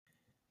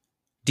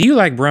Do you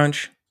like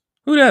brunch?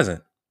 Who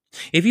doesn't?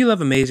 If you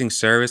love amazing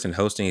service and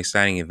hosting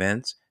exciting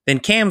events, then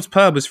Cam's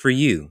Pub is for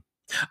you.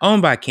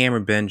 Owned by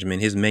Cameron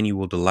Benjamin, his menu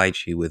will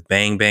delight you with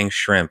bang bang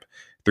shrimp,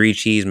 three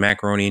cheese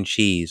macaroni and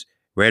cheese,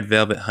 red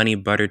velvet honey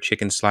butter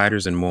chicken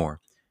sliders, and more.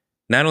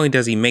 Not only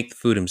does he make the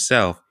food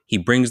himself, he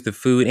brings the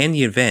food and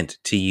the event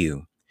to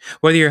you.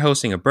 Whether you're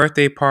hosting a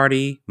birthday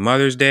party,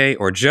 Mother's Day,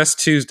 or just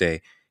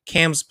Tuesday,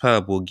 Cam's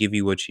Pub will give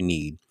you what you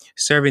need.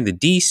 Serving the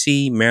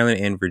DC, Maryland,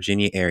 and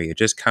Virginia area,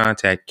 just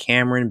contact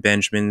Cameron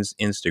Benjamin's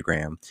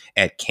Instagram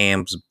at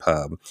Cam's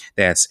Pub.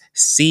 That's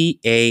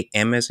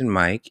CAM as in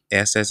Mike,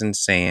 S as in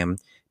Sam,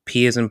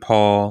 P as in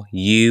Paul,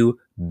 U,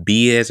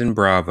 B as in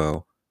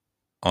Bravo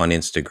on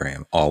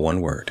Instagram. All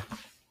one word.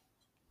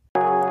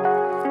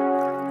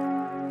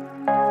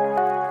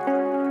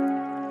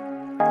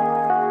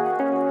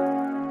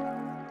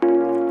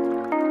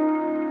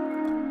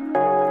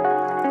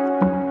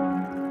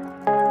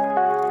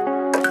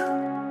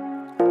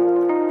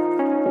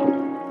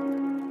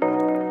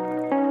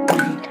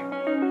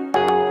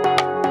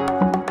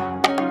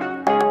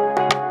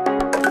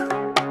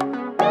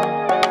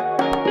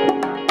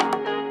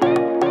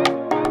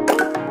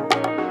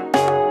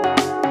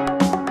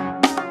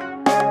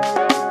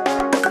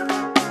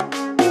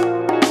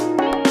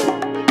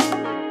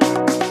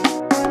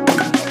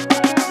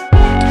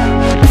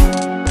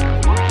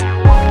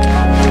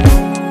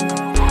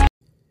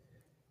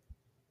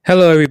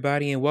 Hello,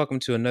 everybody, and welcome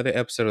to another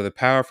episode of the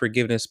Power of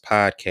Forgiveness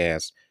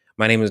podcast.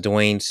 My name is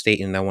Dwayne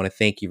Staten, and I want to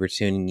thank you for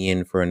tuning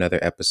in for another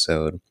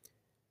episode.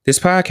 This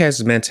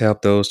podcast is meant to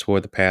help those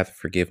toward the path of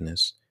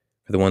forgiveness,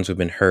 for the ones who've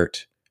been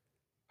hurt,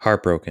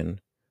 heartbroken,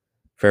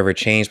 forever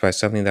changed by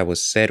something that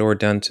was said or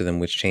done to them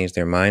which changed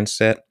their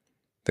mindset,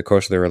 the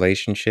course of their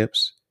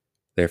relationships,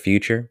 their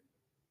future,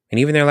 and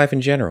even their life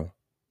in general.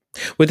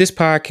 With this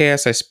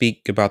podcast, I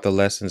speak about the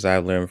lessons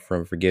I've learned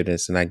from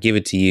forgiveness, and I give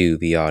it to you,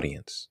 the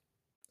audience.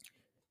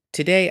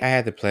 Today, I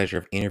had the pleasure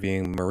of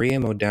interviewing Maria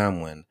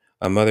Modamwen,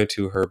 a mother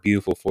to her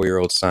beautiful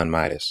 4-year-old son,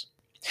 Midas.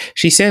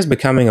 She says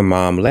becoming a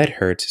mom led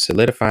her to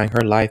solidifying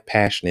her life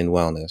passion in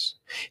wellness.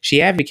 She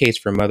advocates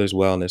for mothers'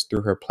 wellness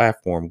through her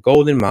platform,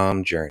 Golden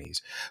Mom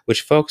Journeys,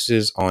 which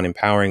focuses on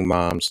empowering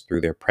moms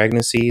through their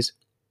pregnancies,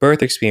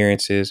 birth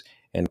experiences,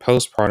 and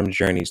postpartum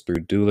journeys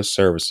through doula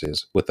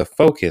services with a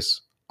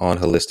focus on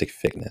holistic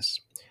fitness.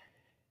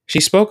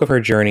 She spoke of her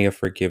journey of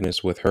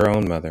forgiveness with her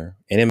own mother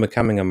and in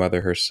becoming a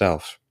mother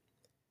herself.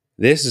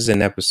 This is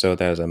an episode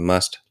that is a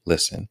must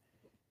listen.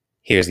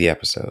 Here's the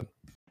episode.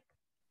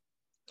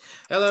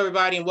 Hello,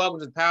 everybody, and welcome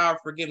to the Power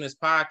of Forgiveness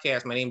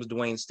podcast. My name is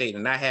Dwayne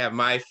Staten, and I have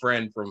my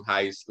friend from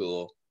high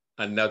school,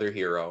 another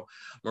hero,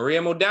 Maria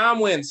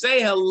Modamwen.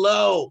 Say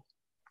hello.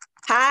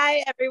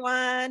 Hi,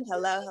 everyone.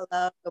 Hello.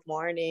 Good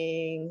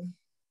morning.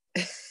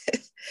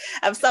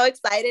 I'm so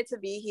excited to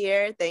be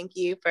here. Thank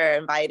you for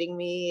inviting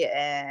me.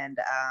 And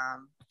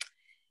I'm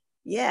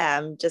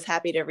just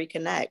happy to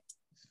reconnect.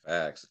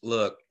 Facts.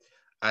 Look,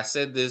 I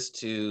said this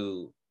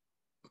to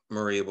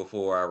Maria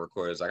before I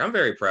recorded. It's like, I'm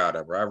very proud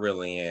of her. I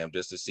really am.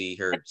 Just to see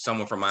her,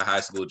 someone from my high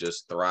school,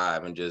 just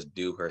thrive and just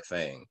do her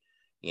thing.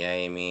 You know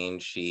what I mean?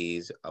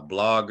 She's a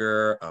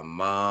blogger, a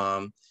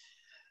mom,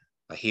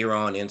 a hero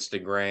on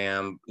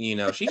Instagram. You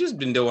know, she's just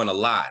been doing a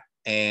lot.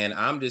 And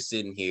I'm just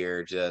sitting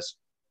here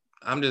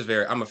I'm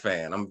a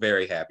fan. I'm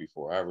very happy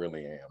for her. I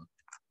really am.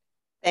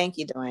 Thank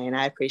you, Dwayne.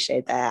 I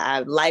appreciate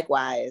that.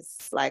 Likewise.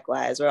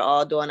 We're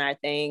all doing our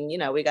thing. You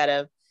know, we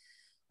gotta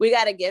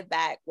give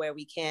back where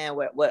we can,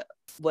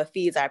 what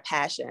feeds our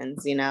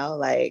passions, you know,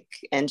 like,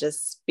 and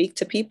just speak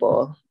to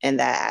people in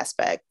that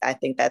aspect. I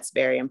think that's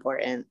very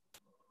important.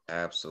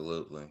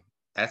 Absolutely.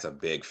 That's a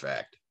big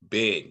fact.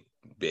 Big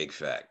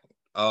fact.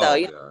 Oh,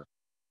 so, God.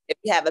 If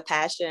you have a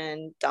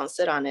passion, don't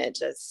sit on it.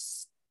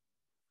 Just,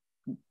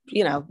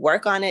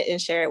 work on it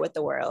and share it with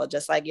the world,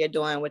 just like you're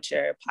doing with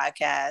your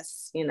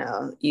podcast.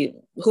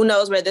 Who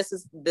knows where this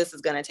is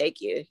going to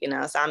take you,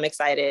 so I'm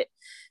excited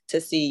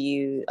to see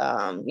you,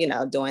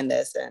 doing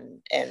this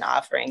and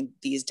offering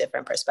these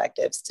different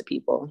perspectives to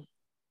people.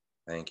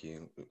 Thank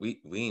you. We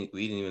didn't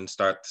even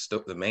start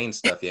the main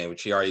stuff yet, but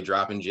she already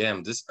dropping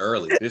gems this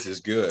early. This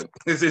is good.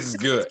 This is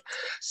good.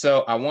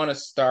 So I want to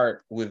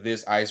start with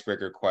this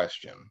icebreaker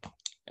question,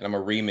 and I'm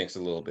going to remix a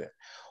little bit.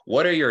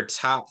 What are your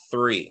top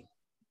 3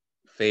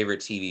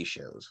 favorite TV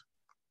shows?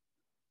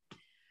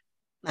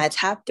 My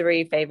top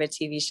 3 favorite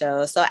TV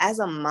shows. So as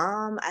a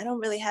mom, I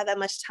don't really have that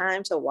much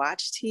time to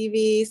watch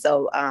TV.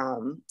 So,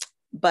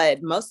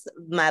 but most of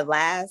my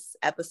last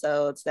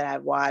episodes that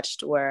I've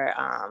watched were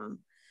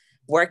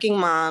Working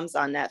Moms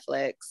on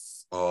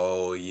Netflix.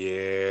 Oh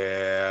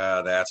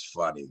yeah, that's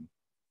funny.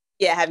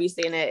 Yeah, have you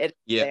seen it?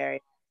 Yeah.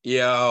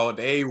 Yo,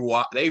 they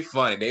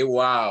funny. They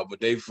wild, but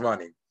they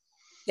funny.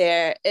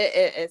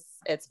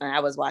 It's fun. I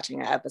was watching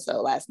an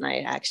episode last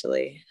night,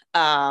 actually.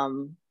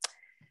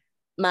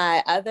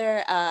 My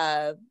other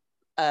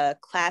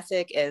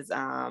classic is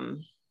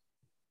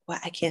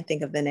I can't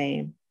think of the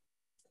name.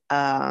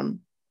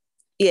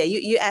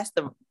 You asked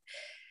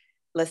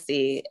let's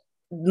see.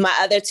 My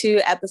other 2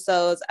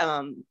 episodes,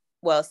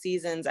 well,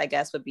 seasons, I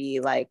guess, would be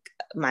like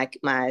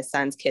my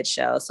son's kid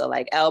show. So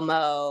like Elmo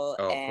Oh,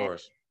 of and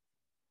course.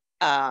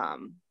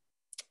 um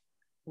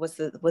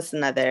what's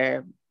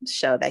another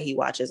show that he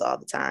watches all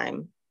the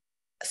time?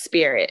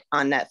 Spirit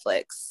on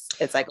Netflix.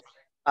 It's like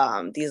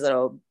these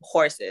little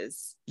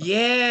horses.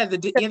 Yeah,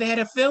 they had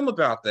a film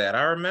about that.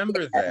 I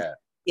remember Yeah, that.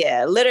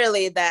 yeah,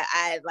 literally that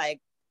I like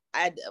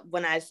I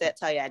when I said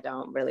tell you I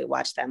don't really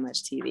watch that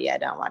much TV. I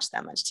don't watch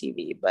that much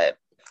TV, but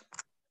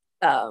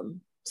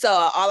so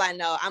all I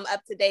know, I'm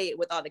up to date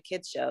with all the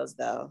kids shows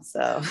though.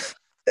 So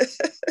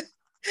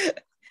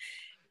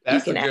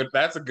you can ask.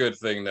 That's a good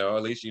thing though.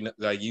 At least you know,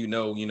 like you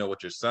know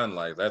what your son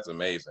likes. That's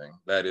amazing.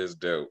 That is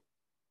dope.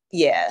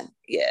 Yeah,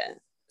 yeah.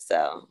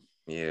 So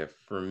Yeah,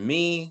 for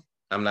me,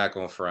 I'm not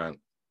gonna front.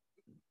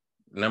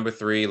 Number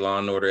 3, Law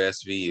and Order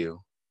SVU.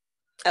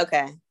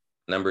 okay.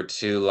 Number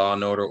 2, Law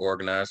and Order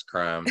Organized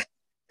Crime.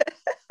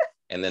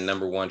 And then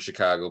number 1,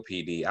 Chicago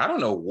PD. I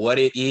don't know what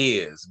it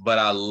is, but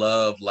I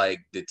love like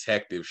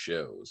detective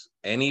shows.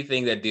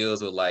 Anything that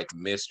deals with like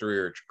mystery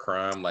or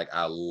crime, like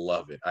I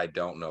love it. I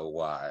don't know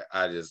why.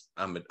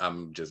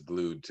 I'm just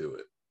glued to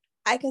it.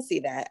 I can see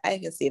that. I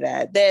can see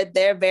that.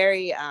 They're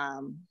very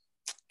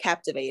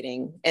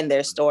captivating in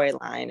their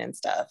storyline and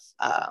stuff.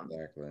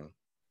 Exactly.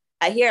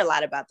 I hear a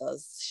lot about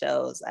those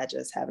shows. I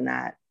just have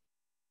not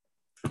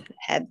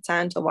had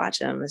time to watch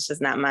them. It's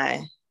just not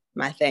my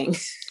thing.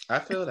 I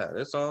feel that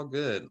it's all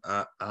good.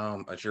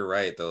 But you're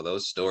right though.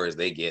 Those stories,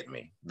 they get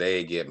me.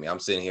 They get me. I'm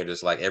sitting here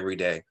just like every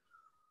day.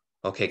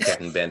 Okay,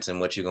 Captain Benson,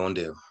 what you gonna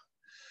do?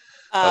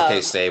 Okay,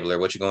 Um, Stabler,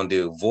 what you gonna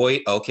do?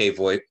 Voight, okay,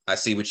 Voight, I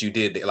see what you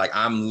did there. Like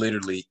I'm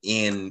literally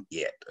in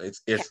it.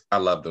 It's I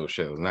love those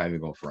shows. Not even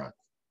gonna front.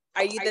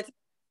 are you the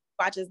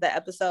watches the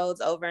episodes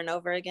over and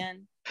over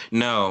again?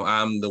 No,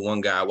 I'm the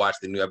one guy. I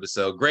watched the new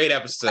episode. Great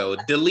episode.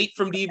 Delete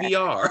from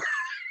DVR.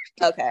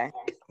 Okay.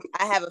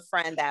 I have a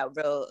friend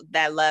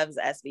that loves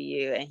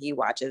SVU and he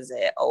watches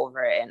it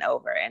over and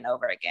over and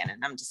over again.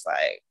 And I'm just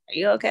like, are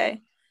you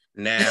okay?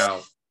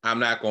 Now, I'm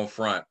not gonna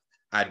front.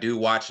 I do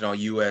watch it on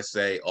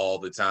USA all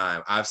the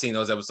time. I've seen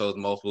those episodes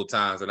multiple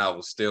times and I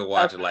will still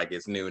watch Okay. it like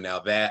it's new. Now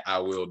that I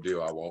will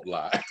do, I won't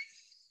lie.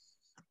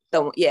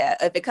 So yeah,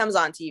 if it comes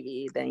on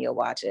TV, then you'll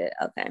watch it.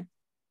 Okay.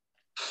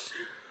 So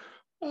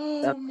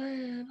Oh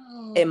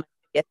man. it might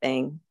be a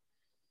thing.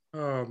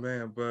 Oh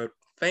man, but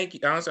thank you.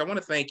 Honestly, I want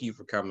to thank you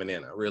for coming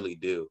in. I really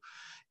do.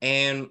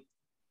 And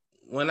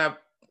when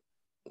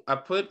I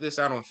put this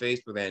out on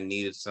Facebook that I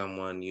needed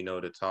someone,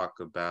 to talk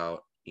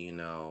about,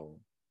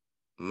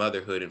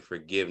 motherhood and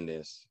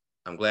forgiveness.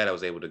 I'm glad I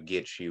was able to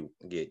get you.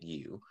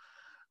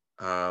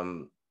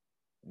 Um,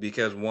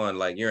 because one,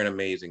 like you're an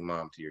amazing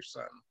mom to your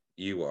son.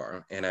 You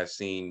are. And I've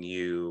seen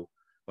you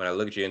when I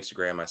look at your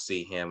Instagram, I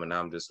see him and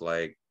I'm just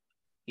like,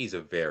 he's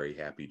a very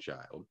happy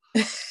child.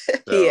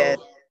 Yeah.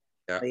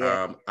 So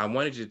Yeah. I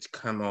wanted you to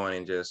come on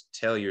and just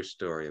tell your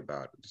story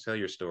about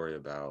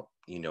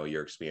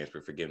your experience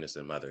with forgiveness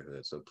and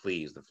motherhood. So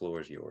please, the floor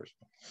is yours.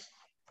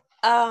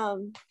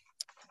 Um,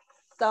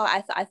 so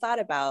I thought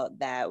about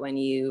that when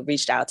you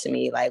reached out to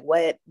me, like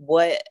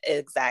what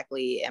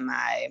exactly am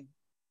I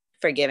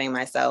forgiving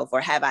myself or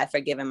have I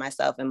forgiven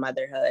myself in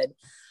motherhood?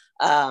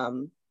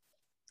 Um,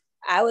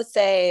 I would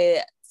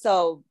say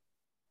so.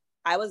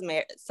 I was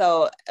married.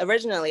 So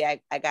originally, I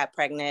got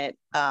pregnant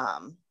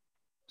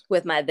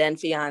with my then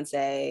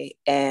fiance,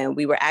 and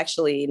we were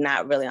actually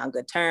not really on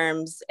good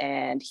terms.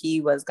 And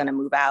he was going to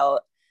move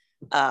out.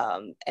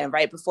 And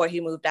right before he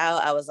moved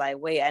out, I was like,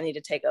 wait, I need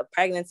to take a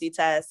pregnancy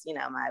test.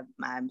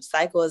 My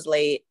cycle is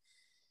late.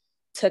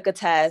 Took a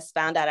test,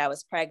 found out I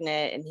was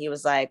pregnant, and he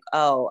was like,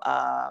 oh,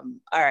 all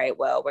right,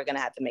 well, we're going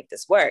to have to make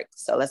this work.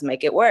 So let's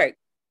make it work.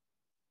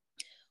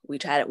 We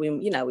tried it.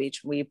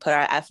 We put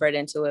our effort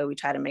into it. We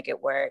tried to make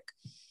it work.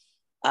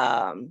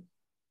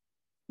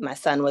 My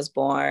son was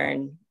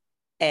born,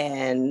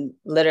 and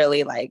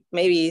literally like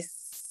maybe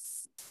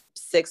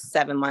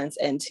 6-7 months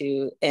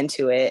into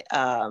it,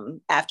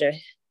 after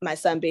my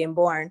son being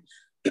born,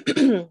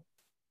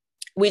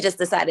 we just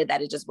decided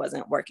that it just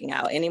wasn't working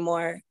out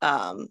anymore.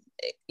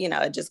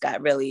 It just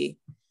got really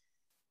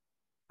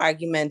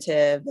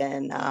argumentative,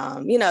 and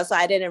so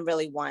I didn't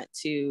really want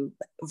to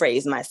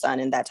raise my son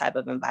in that type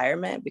of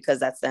environment because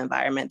that's the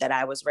environment that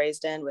I was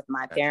raised in with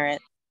my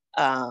parents.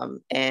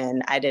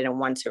 And I didn't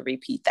want to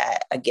repeat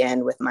that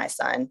again with my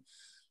son.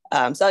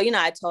 So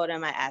I told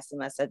him, I asked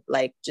him, I said,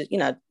 like, just,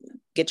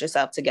 get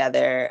yourself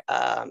together,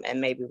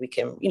 and maybe we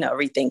can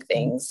rethink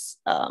things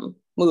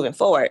moving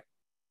forward.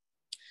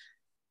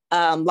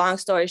 Long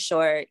story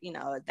short,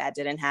 that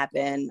didn't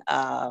happen,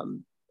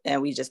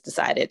 and we just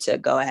decided to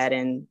go ahead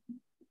and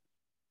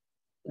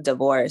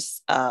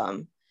divorce.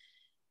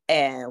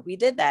 And we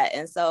did that.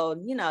 And so,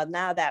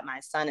 now that my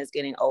son is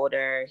getting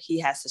older, he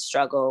has to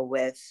struggle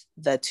with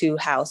the two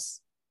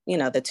houses.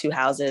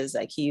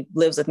 Like he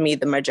lives with me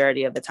the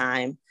majority of the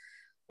time,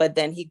 but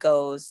then he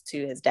goes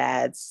to his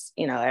dad's,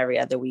 every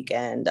other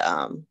weekend,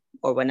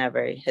 or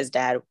whenever his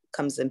dad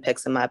comes and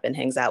picks him up and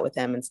hangs out with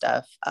him and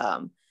stuff.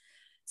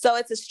 So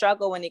it's a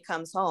struggle when he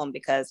comes home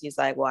because he's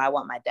like, well, I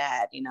want my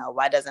dad, you know,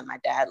 why doesn't my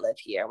dad live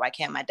here? Why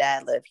can't my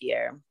dad live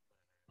here?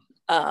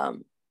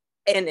 Um,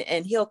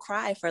 and he'll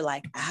cry for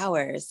like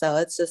hours. So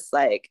it's just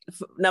like,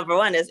 number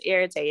one, it's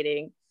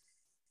irritating.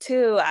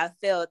 Two, I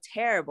feel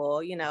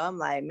terrible. You know, I'm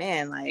like,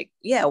 man, like,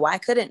 yeah, why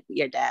couldn't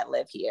your dad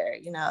live here?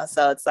 You know,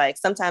 so it's like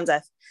sometimes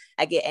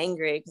I get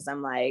angry because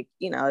I'm like,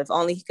 you know, if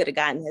only he could have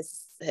gotten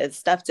his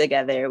stuff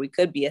together, we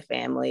could be a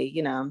family,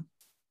 you know.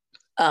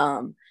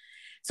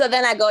 So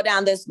then I go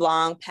down this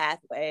long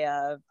pathway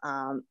of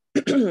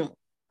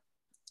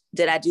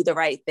did I do the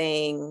right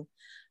thing?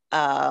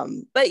 But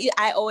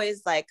I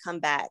always like come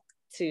back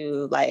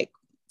to like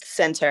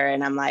center,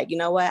 and I'm like, you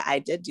know what, I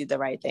did do the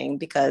right thing,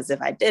 because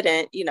if I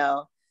didn't, you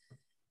know,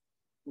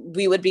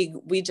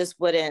 we just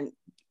wouldn't,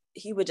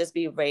 he would just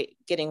be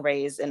getting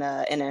raised in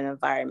an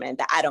environment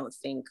that I don't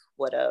think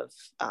would have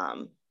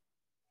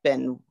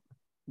been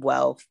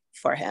well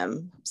for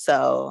him.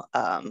 So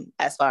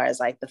as far as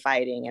like the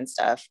fighting and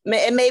stuff,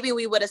 maybe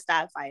we would have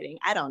stopped fighting,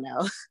 I don't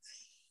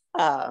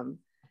know.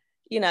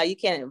 You know, you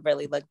can't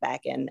really look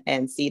back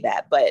and see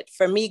that, but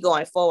for me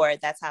going forward,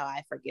 that's how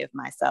I forgive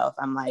myself.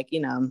 I'm like,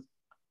 you know,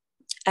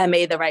 I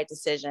made the right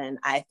decision,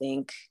 I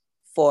think,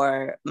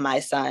 for my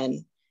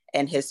son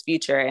and his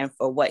future, and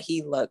for what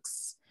he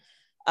looks,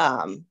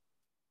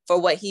 for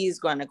what he's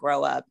going to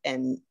grow up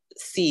and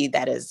see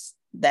that is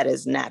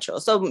natural.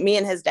 So me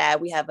and his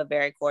dad, we have a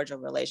very cordial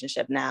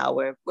relationship now.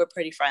 We're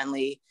pretty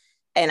friendly,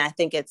 and I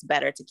think it's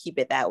better to keep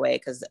it that way,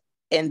 because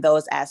in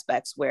those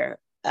aspects we're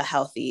a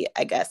healthy,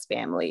 I guess,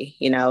 family,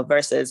 you know,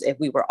 versus if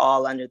we were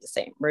all under the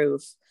same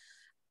roof.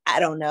 I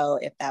don't know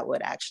if that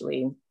would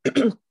actually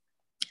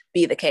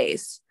be the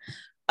case.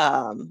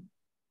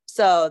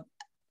 So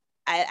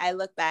I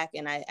look back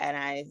and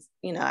I,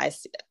 you know, I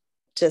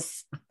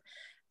just,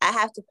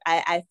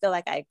 I feel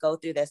like I go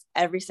through this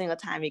every single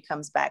time he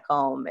comes back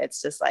home.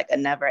 It's just like a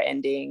never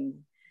ending,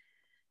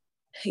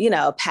 you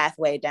know,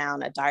 pathway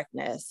down a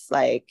darkness.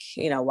 Like,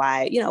 you know,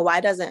 why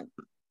doesn't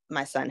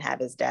my son have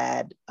his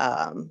dad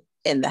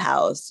in the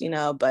house, you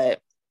know?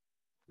 But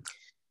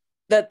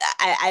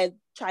I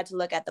try to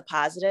look at the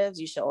positives.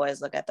 You should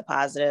always look at the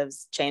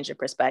positives, change your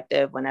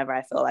perspective whenever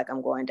I feel like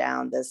I'm going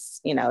down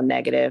this, you know,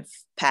 negative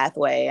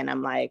pathway. And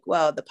I'm like,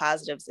 well, the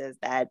positives is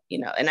that, you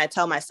know, and I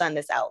tell my son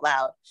this out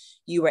loud,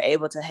 you were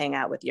able to hang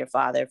out with your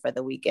father for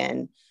the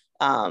weekend.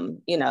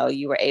 You know,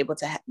 you were able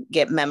to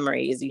get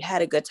memories. You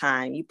had a good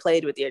time. You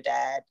played with your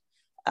dad.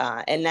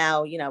 And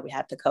now, you know, we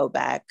have to go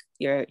back.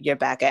 You're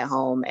back at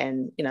home,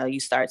 and, you know, you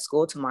start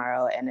school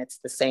tomorrow, and it's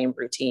the same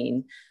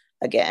routine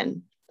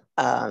again.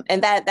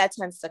 And that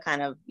tends to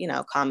kind of, you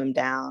know, calm him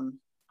down,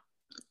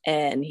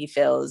 and he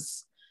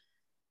feels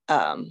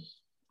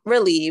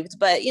relieved.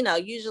 But, you know,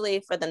 usually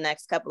for the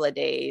next couple of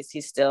days,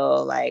 he's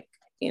still like,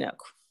 you know,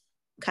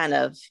 kind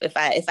of, if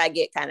I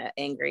get kind of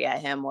angry at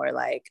him or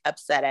like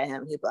upset at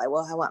him, he'd be like,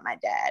 well, I want my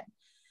dad.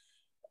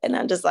 And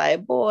I'm just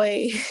like,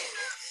 boy,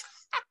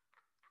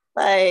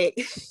 like,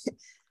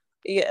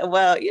 yeah,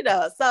 well, you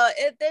know, so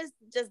there's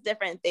just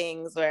different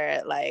things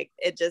where like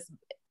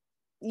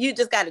you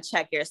just got to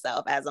check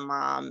yourself as a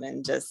mom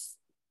and just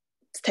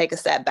take a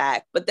step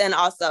back, but then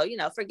also, you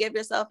know, forgive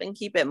yourself and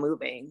keep it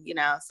moving, you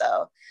know?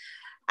 So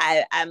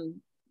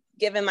I'm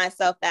giving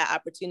myself that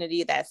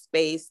opportunity, that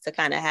space to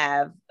kind of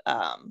have,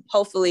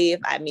 hopefully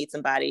if I meet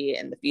somebody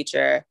in the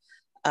future,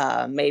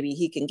 maybe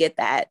he can get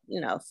that,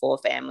 you know, full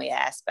family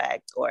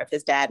aspect, or if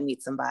his dad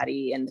meets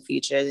somebody in the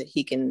future,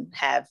 he can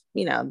have,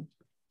 you know,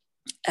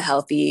 a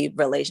healthy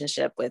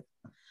relationship with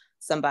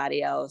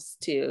somebody else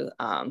too.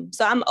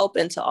 So I'm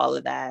open to all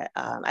of that.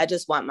 I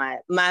just want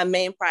my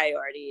main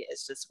priority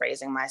is just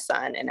raising my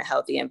son in a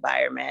healthy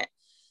environment,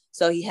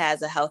 so he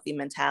has a healthy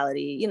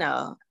mentality, you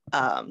know,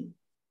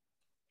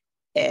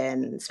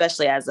 and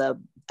especially as a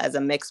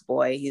mixed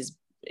boy, he's,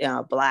 you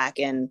know, Black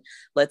and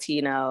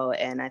Latino,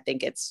 and I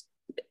think it's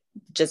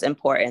just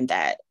important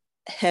that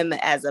him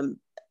as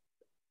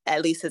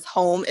at least his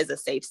home is a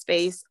safe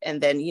space,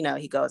 and then, you know,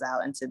 he goes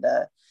out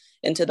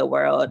into the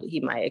world, he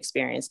might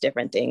experience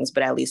different things,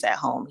 but at least at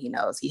home, he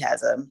knows he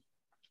has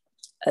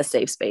a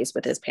safe space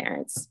with his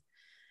parents.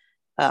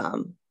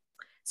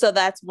 So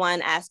that's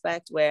one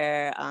aspect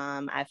where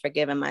I've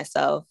forgiven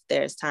myself.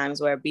 There's times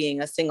where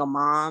being a single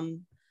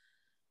mom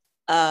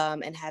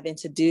and having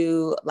to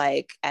do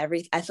like I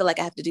feel like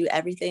I have to do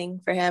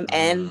everything for him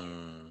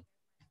and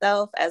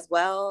self as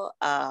well.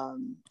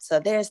 So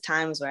there's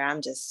times where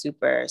I'm just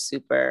super,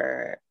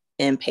 super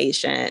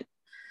impatient.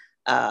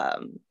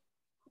 And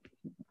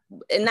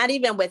not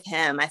even with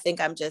him. I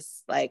think I'm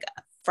just like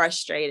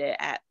frustrated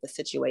at the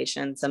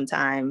situation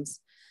sometimes.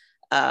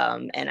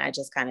 And I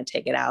just kind of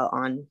take it out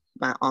on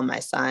my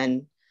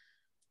son.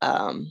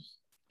 Can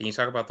you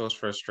talk about those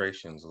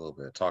frustrations a little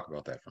bit? Talk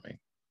about that for me.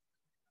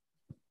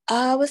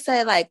 I would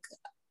say like,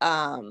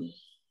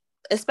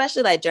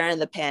 especially like during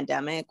the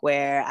pandemic,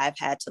 where I've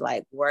had to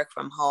like work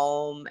from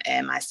home,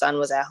 and my son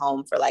was at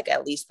home for like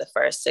at least the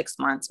first 6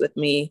 months with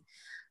me.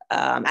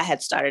 I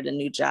had started a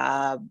new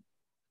job,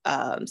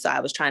 So I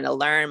was trying to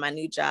learn my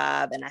new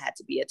job and I had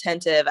to be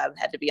attentive. I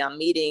had to be on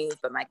meetings,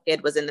 but my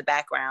kid was in the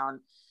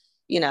background,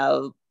 you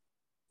know,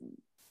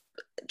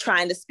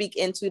 trying to speak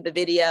into the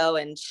video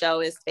and show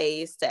his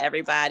face to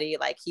everybody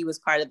like he was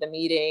part of the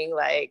meeting.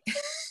 Like,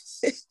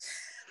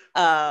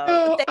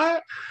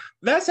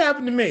 that's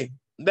happened to me.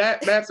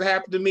 That's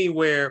happened to me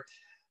where,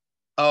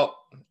 oh,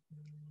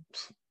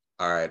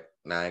 all right,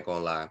 now I ain't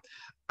gonna lie.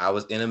 I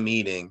was in a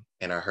meeting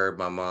and I heard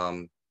my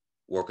mom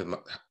working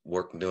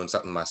doing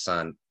something with my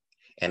son,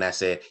 and I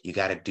said, you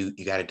gotta do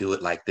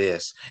it like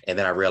this. And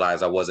then I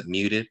realized I wasn't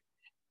muted.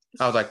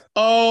 I was like,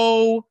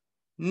 oh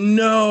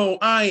no,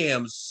 I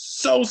am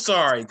so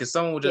sorry. Because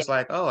someone was yeah. just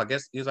like, oh, I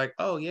guess he was like,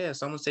 oh yeah,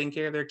 someone's taking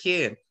care of their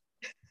kid.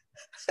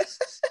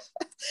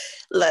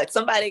 Look,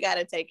 somebody got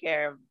to take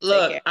care of.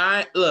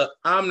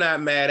 I'm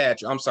not mad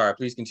at you. I'm sorry.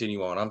 Please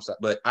continue on. I'm sorry,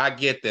 but I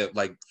get that.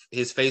 Like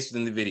his face was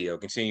in the video.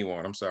 Continue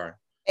on. I'm sorry.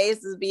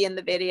 Faces be in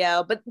the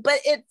video, but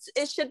it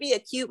should be a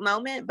cute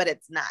moment, but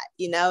it's not.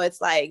 You know,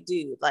 it's like,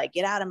 dude, like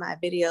get out of my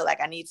video.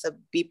 Like I need to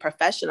be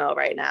professional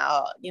right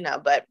now. You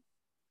know, but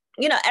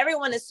you know,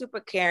 everyone is super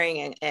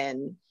caring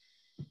and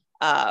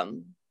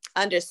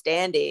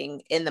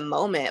understanding in the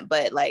moment,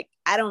 but like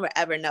I don't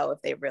ever know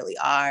if they really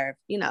are.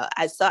 You know,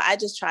 I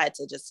just try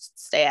to just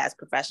stay as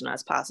professional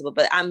as possible,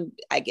 but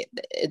I get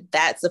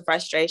that's the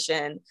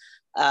frustration,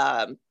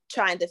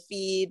 trying to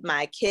feed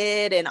my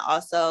kid and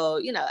also,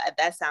 you know,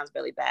 that sounds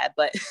really bad,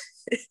 but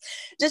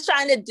just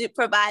trying to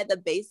provide the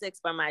basics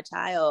for my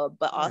child,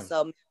 but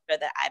also make sure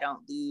that I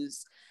don't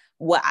lose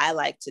what I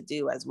like to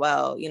do as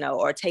well, you know,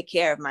 or take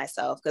care of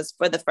myself. Because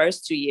for the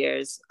first 2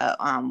 years,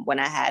 when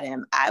I had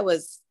him, I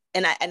was,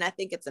 and I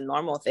think it's a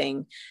normal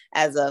thing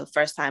as a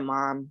first time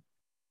mom.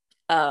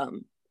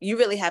 You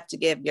really have to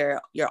give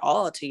your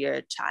all to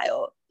your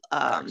child.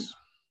 Nice.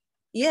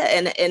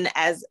 Yeah, and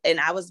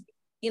I was,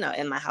 you know,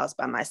 in my house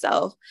by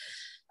myself,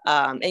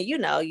 and you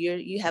know,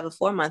 you have a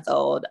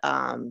 4-month-old.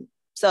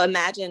 So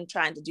imagine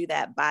trying to do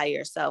that by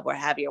yourself or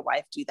have your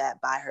wife do that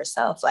by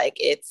herself. Like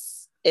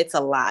it's a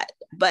lot,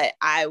 but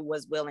I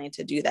was willing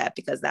to do that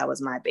because that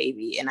was my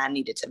baby and I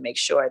needed to make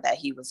sure that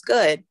he was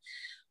good.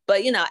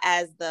 But, you know,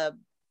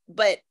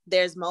 but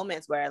there's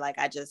moments where like,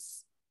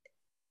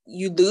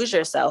 you lose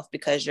yourself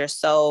because you're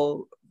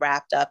so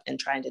wrapped up in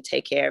trying to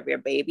take care of your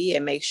baby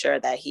and make sure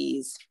that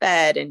he's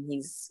fed and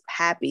he's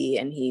happy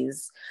and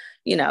he's,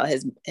 you know,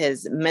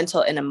 his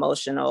mental and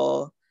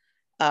emotional,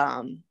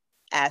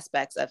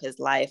 aspects of his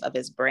life, of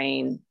his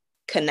brain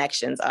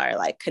connections are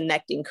like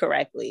connecting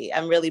correctly.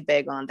 I'm really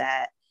big on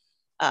that.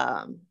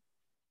 And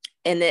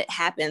it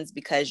happens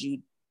because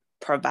you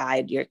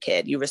provide your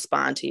kid, you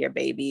respond to your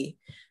baby.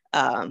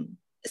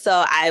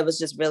 So I was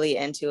just really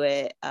into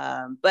it.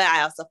 But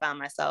I also found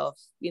myself,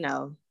 you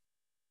know,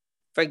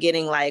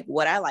 forgetting like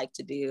what I like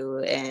to do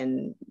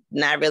and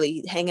not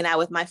really hanging out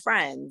with my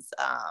friends.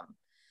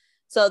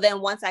 So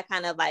then once I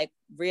kind of like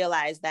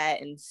realized that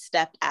and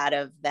stepped out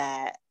of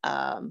that,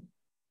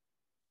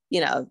 you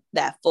know,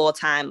 that full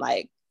time,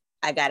 like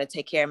I got to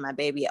take care of my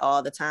baby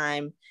all the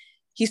time.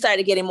 He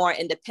started getting more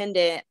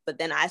independent, but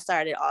then I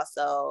started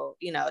also,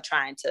 you know,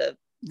 trying to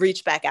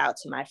reach back out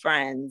to my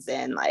friends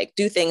and like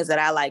do things that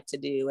I like to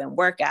do and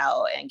work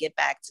out and get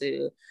back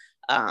to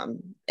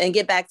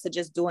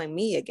just doing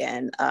me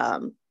again.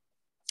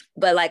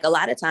 But like a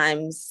lot of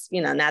times,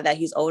 you know, now that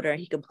he's older,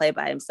 he can play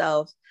by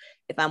himself.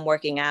 If I'm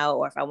working out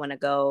or if I want to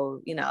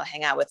go, you know,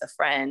 hang out with a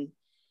friend,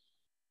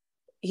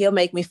 he'll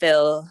make me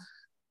feel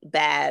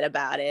bad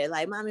about it.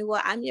 Like, mommy,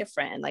 well, I'm your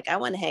friend. Like, I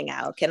want to hang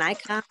out. Can I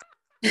come?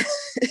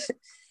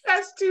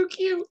 That's too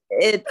cute.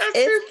 It's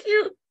too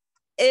cute.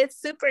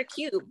 It's super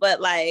cute, but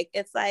like,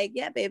 it's like,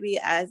 yeah, baby,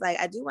 I was like,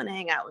 I do want to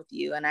hang out with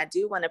you and I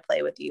do want to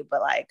play with you,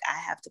 but like, I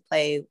have to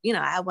play, you know,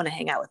 I want to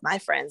hang out with my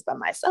friends by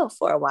myself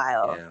for a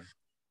while. Yeah.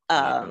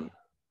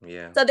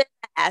 Yeah. So there's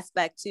that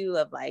aspect too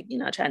of like, you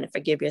know, trying to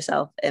forgive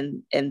yourself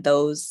in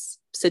those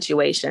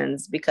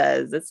situations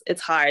because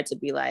it's hard to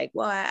be like,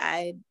 well,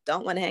 I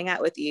don't want to hang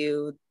out with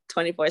you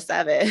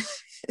 24/7.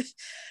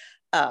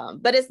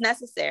 But it's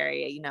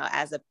necessary, you know,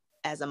 as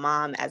a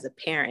mom, as a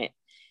parent,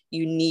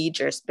 you need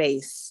your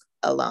space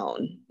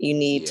alone. You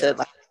need to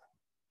like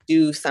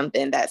do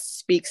something that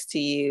speaks to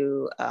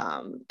you.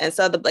 And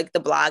so the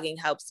blogging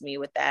helps me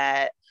with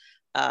that.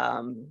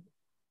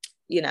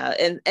 You know,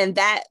 and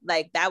that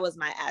like that was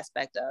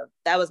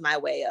my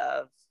way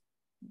of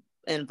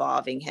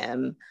involving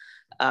him.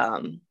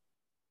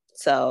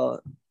 So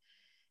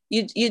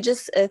you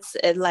just it's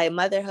like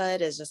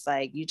motherhood is just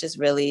like you just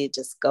really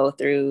just go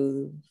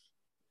through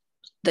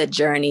the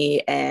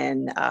journey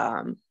and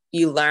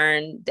you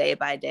learn day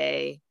by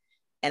day.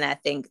 And I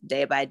think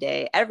day by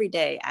day, every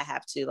day, I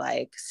have to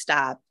like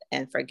stop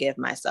and forgive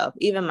myself.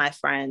 Even my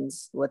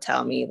friends will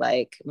tell me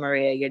like,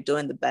 Maria, you're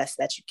doing the best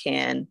that you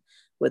can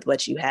with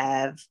what you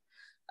have.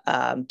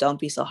 Don't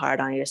be so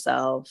hard on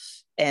yourself.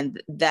 And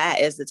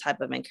that is the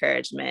type of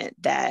encouragement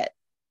that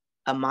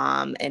a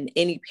mom and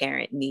any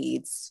parent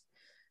needs,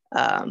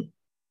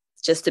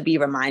 just to be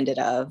reminded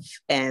of.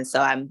 And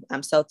so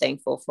I'm so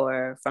thankful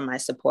for my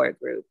support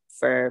group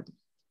for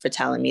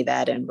telling me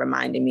that and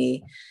reminding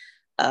me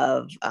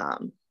of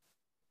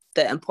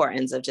the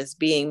importance of just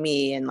being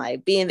me and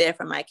like being there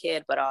for my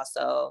kid, but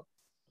also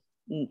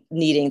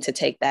needing to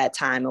take that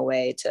time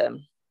away to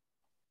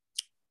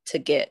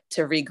get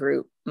to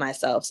regroup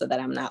myself so that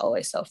I'm not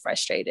always so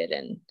frustrated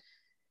and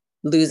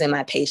losing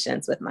my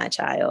patience with my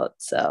child.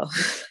 So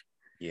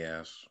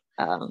Yes.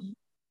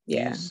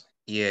 Yeah.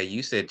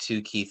 You said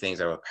two key things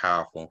that were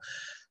powerful.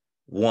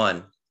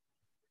 One,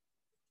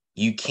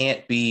 you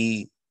can't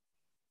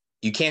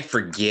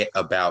forget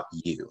about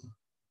you,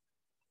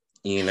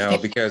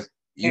 because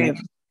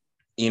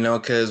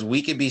because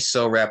we could be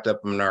so wrapped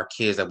up in our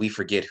kids that we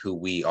forget who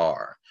we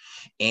are.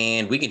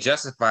 And we can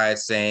justify it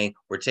saying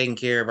we're taking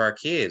care of our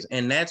kids.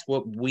 And that's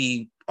what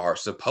we are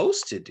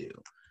supposed to do.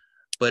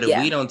 But if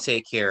we don't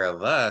take care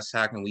of us,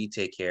 how can we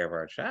take care of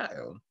our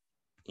child?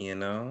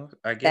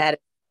 I get that is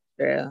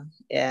true.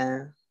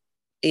 Yeah.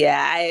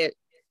 Yeah.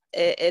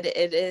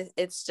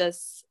 It's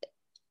just,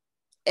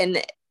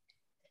 and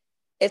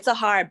it's a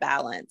hard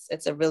balance.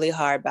 It's a really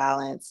hard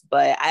balance,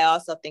 but I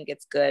also think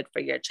it's good for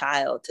your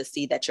child to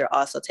see that you're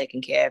also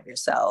taking care of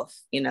yourself.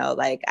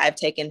 Like I'll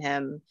take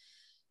him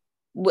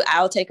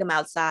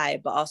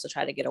outside, but also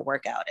try to get a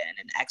workout in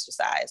and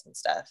exercise and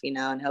stuff,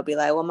 and he'll be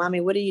like, well, mommy,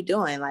 what are you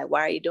doing? Like,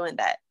 why are you doing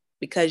that?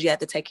 Because you have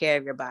to take care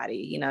of your body.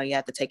 You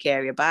have to take care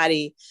of your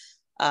body.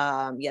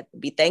 You have to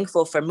be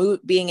thankful for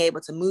being able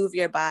to move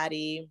your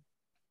body,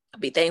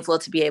 be thankful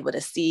to be able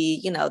to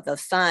see, the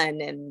sun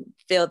and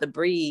feel the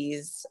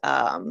breeze.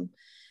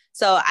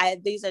 So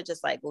these are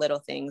just like little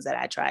things that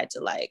I try to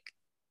like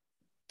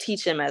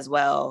teach him as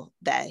well,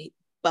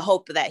 but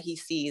hope that he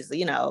sees,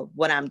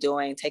 what I'm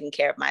doing, taking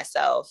care of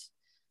myself.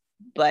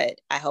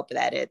 But I hope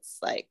that it's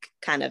like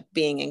kind of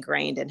being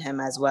ingrained in him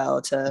as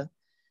well to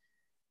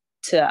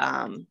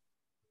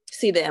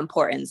see the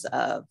importance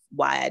of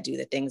why I do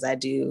the things I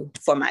do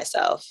for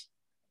myself.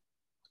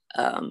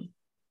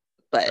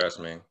 But trust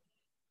me.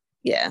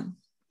 Yeah.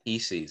 He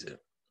sees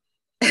it.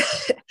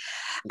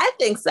 I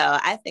think so.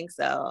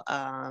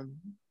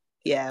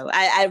 Yeah,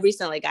 I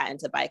recently got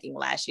into biking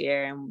last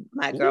year, and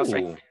my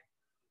girlfriend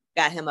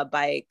got him a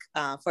bike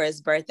for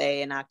his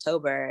birthday in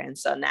October, and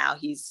so now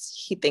he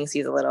thinks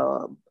he's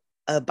a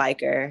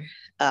biker.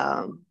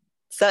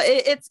 So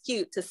it's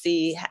cute to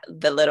see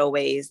the little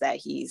ways that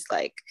he's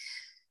like,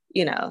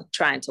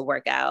 trying to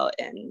work out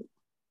and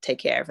take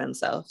care of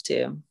himself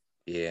too.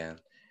 Yeah,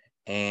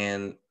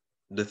 and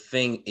the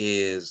thing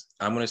is,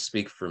 I'm going to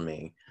speak for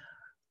me.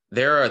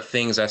 There are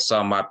things I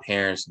saw my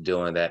parents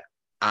doing that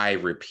I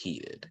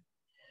repeated.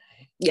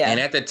 Yeah. And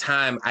at the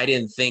time, I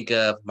didn't think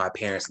of my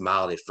parents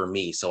modeled it for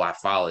me, so I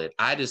followed it.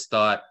 I just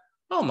thought,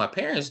 oh, my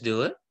parents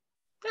do it.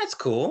 That's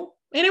cool.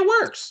 And it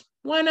works.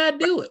 Why not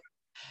do it?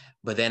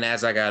 But then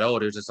as I got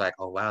older, it's just like,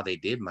 oh, wow, they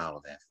did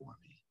model that for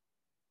me.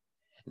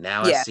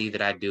 Now I see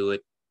that I do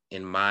it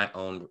in my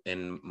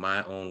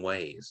own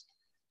ways.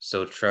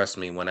 So trust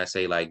me when I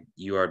say like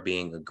you are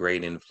being a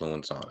great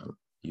influence on them.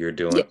 You're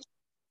doing.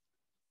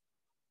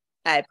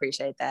 I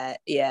appreciate that.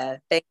 Yeah,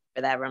 thank you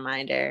for that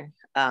reminder.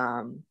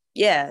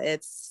 Yeah,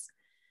 it's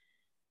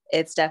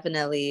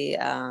definitely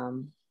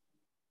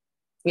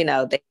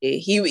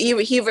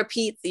he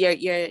repeats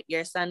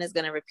your son is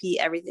going to repeat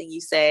everything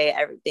you say,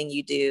 everything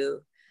you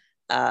do,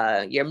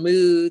 your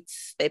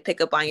moods, they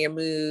pick up on your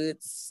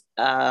moods.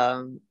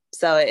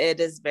 So it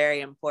is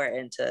very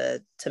important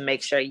to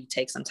make sure you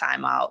take some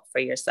time out for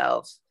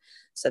yourself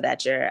so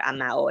that I'm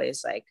not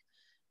always like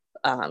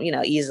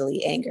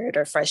easily angered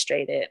or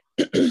frustrated.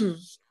 You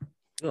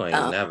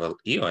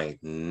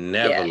ain't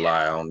never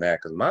lie on that,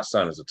 because my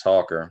son is a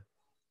talker.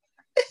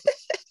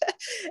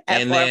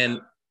 And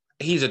then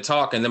he's a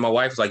talker, and then my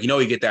wife was like,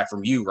 you get that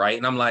from you, right?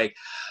 And I'm like,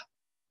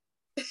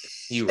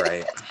 you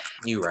right.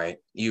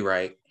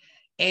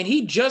 And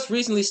he just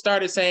recently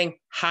started saying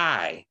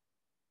hi.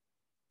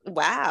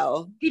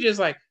 Wow. He's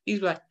like,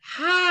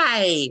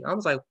 hi. I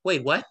was like,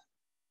 wait, what?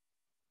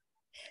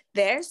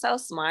 They're so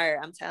smart.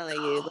 I'm telling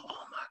you. Oh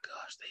my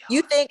gosh, they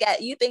are.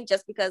 You think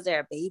just because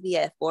they're a baby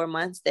at 4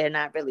 months, they're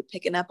not really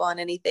picking up on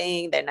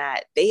anything. They're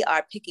not. They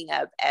are picking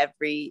up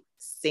every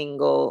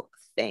single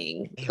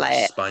thing.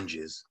 They are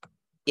sponges.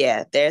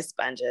 Yeah, they're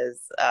sponges.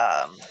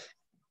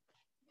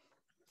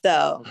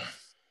 So,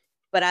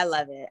 but I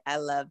love it. I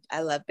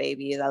love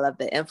babies. I love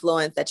the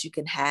influence that you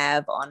can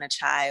have on a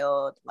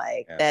child.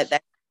 Like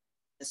that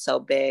is so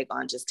big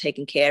on just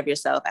taking care of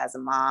yourself as a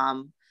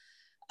mom.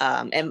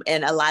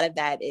 And a lot of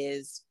that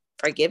is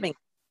forgiving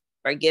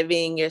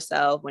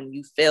yourself when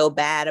you feel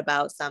bad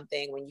about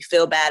something, when you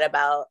feel bad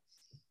about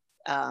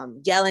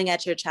yelling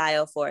at your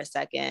child for a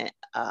second.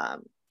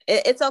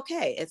 It's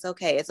okay. It's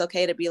okay. It's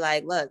okay to be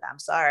like, look, I'm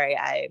sorry.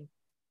 I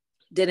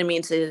didn't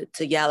mean to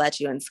yell at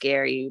you and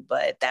scare you,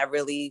 but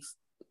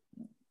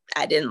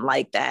I didn't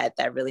like that.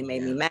 That really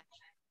made me mad.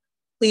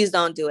 Please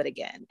don't do it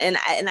again. And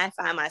I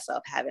find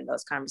myself having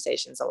those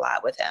conversations a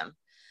lot with him.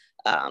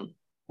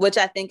 Which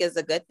I think is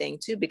a good thing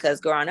too, because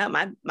growing up,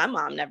 my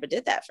mom never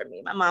did that for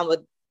me. My mom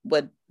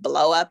would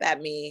blow up at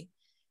me,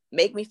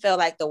 make me feel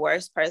like the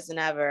worst person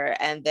ever,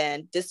 and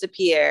then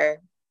disappear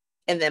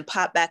and then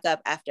pop back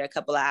up after a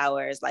couple of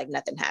hours like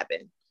nothing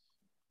happened.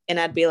 And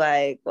I'd be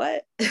like,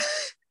 what?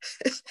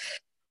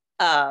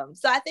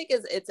 So I think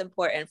it's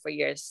important for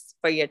your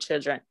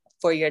children,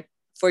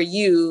 for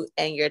you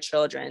and your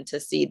children to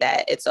see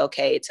that it's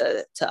okay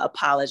to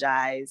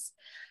apologize.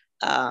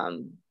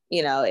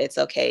 It's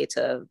okay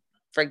to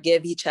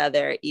forgive each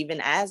other,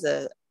 even as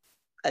a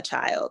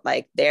child.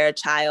 Like they're a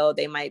child,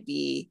 they might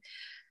be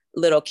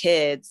little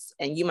kids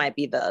and you might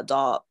be the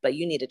adult, but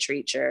you need to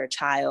treat your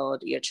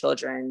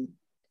children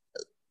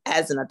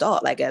as an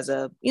adult, like as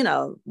a,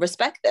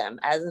 respect them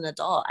as an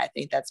adult. I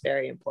think that's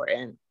very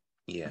important.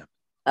 Yeah.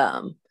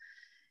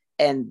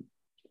 And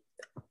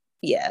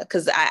yeah,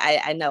 because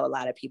I know a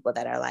lot of people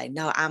that are like,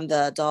 no, I'm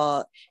the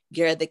adult,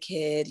 you're the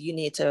kid, you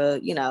need to,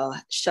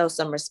 show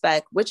some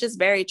respect, which is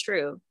very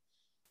true.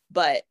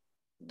 But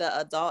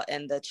the adult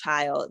and the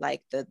child,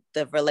 like the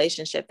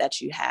relationship that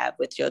you have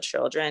with your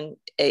children,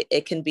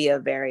 it can be a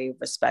very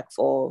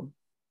respectful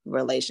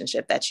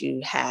relationship that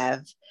you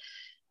have,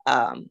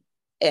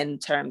 in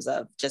terms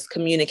of just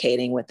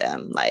communicating with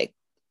them, like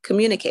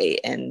communicate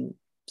and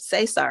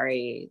say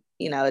sorry.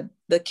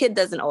 The kid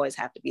doesn't always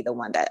have to be the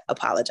one that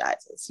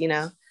apologizes.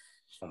 Oh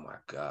my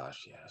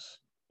gosh, yes.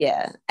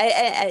 Yeah,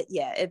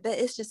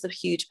 it's just a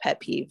huge pet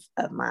peeve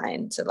of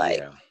mine to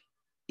like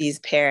these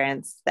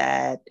parents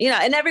that,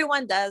 and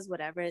everyone does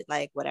whatever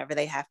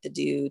they have to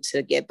do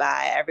to get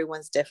by.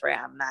 Everyone's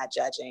different. I'm not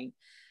judging,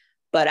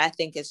 but I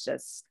think it's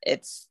just,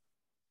 it's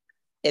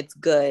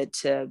good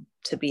to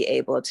be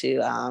able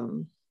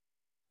to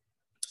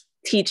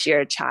teach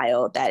your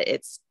child that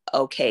it's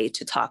okay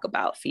to talk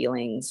about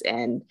feelings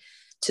and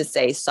to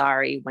say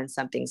sorry when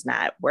something's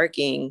not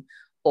working,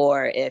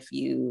 or if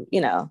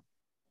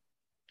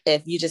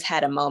if you just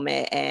had a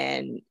moment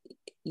and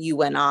you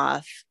went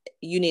off,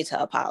 you need to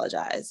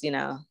apologize.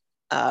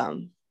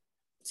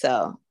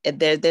 So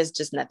there's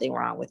just nothing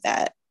wrong with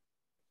that.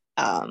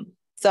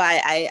 So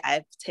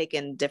I've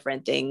taken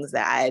different things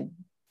that I've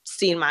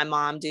seen my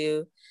mom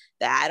do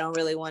that I don't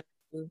really want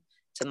to do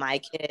to my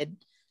kid.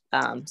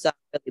 So I'm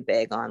really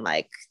big on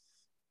like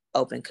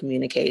open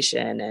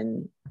communication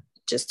and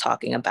just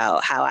talking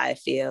about how I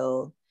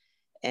feel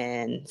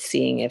and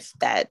seeing if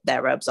that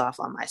rubs off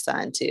on my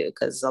son too.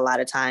 Because a lot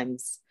of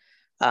times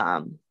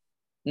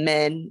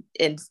men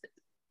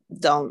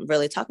don't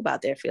really talk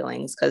about their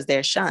feelings because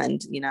they're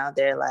shunned.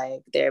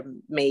 They're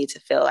made to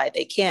feel like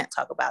they can't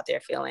talk about their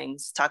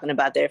feelings. Talking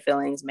about their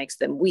feelings makes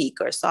them weak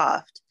or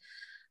soft.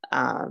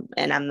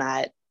 And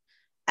I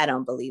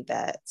don't believe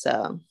that.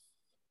 So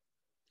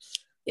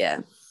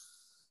yeah.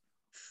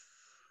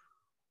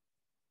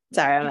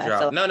 Sorry,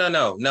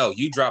 No.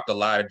 You dropped a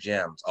lot of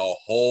gems, a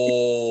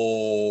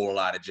whole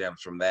lot of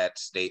gems from that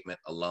statement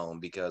alone.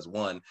 Because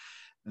one,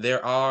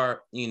 there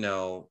are,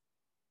 you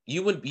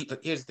would be.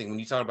 Here's the thing: when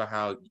you talk about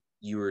how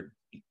you were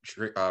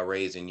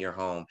raised in your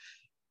home,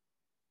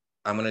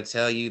 I'm going to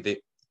tell you that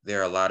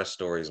there are a lot of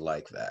stories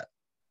like that,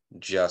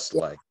 just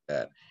like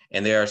that.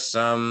 And there are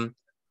some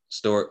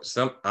stories.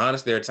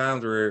 Honestly, there are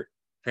times where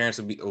parents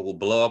will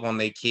blow up on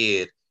their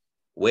kid,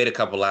 wait a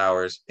couple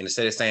hours, and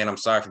instead of saying "I'm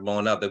sorry for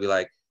blowing up," they'll be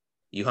like,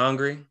 "You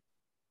hungry?"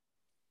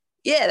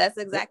 Yeah, that's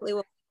exactly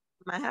what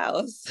my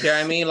house. Yeah,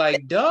 I mean,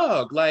 like,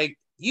 dog, like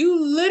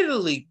you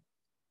literally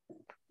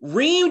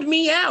reamed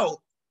me out.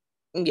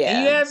 Yeah.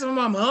 And you asked if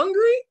I'm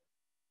hungry?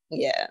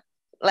 Yeah.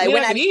 Like,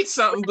 I can eat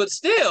something, but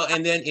still,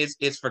 and then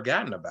it's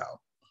forgotten about.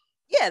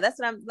 Yeah, that's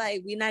what I'm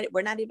like.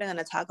 We're not even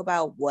gonna talk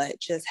about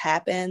what just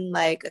happened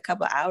like a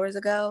couple hours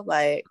ago.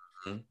 Like,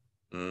 so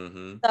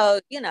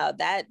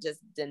that just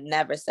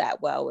never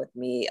sat well with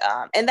me,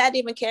 and that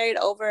even carried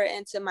over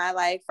into my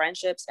like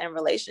friendships and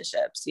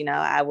relationships.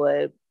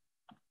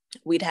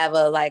 We'd have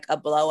a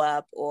blow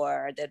up,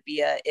 or there'd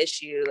be a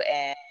issue,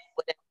 and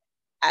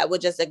I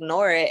would just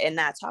ignore it and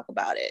not talk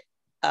about it.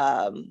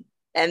 And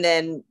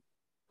then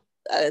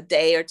a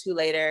day or two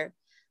later,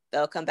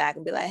 they'll come back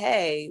and be like,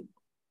 "Hey,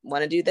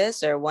 want to do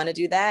this or want to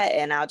do that?"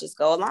 And I'll just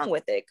go along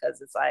with it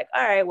because it's like,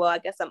 all right, well, I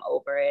guess I'm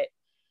over it.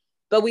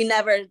 But we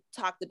never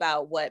talked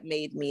about what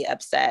made me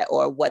upset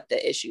or what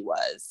the issue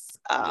was.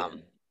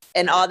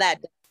 And all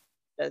that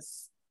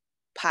just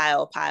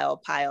pile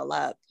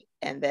up.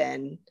 And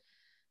then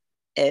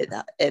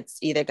it's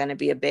either going to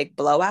be a big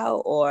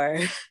blowout or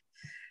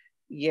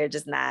you're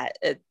just not,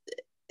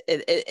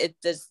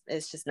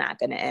 it's just not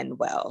going to end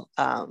well.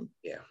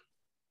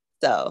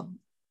 So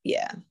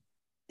yeah.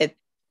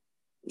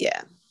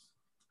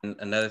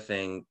 Another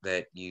thing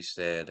that you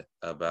said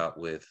about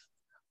with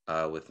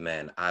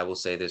men, I will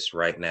say this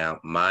right now.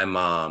 My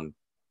mom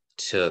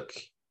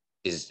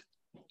is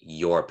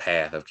your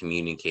path of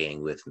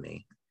communicating with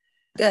me.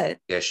 Good.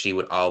 Because she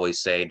would always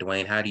say,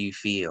 "Dwayne, how do you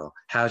feel?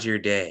 How's your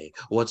day?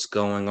 What's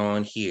going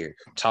on here?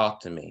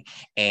 Talk to me."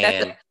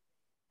 And that's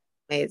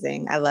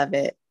amazing. I love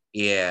it.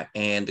 Yeah.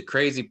 And the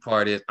crazy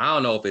part is, I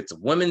don't know if it's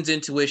women's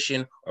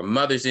intuition or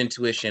mother's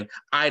intuition.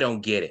 I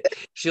don't get it.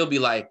 She'll be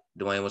like,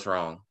 "Dwayne, what's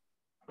wrong?"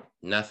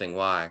 "Nothing."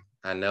 "Why?"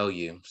 I know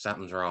you.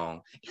 Something's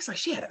wrong. It's like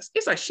she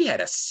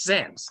had a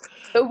sense.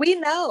 But we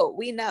know.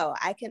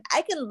 I can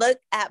look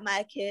at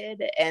my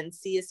kid and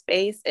see his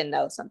face and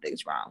know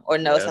something's wrong or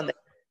know something.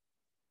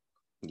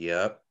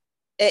 Yep.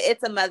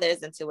 It's a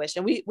mother's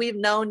intuition. We've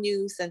known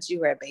you since you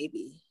were a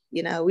baby.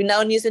 You know, we've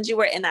known you since you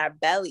were in our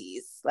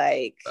bellies.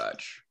 Like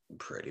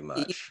pretty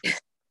much.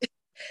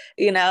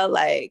 You know,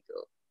 like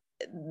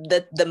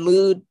the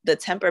mood, the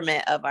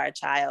temperament of our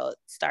child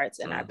starts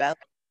in our belly.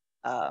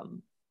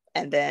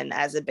 And then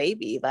as a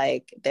baby,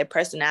 like their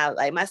personality,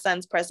 like my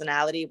son's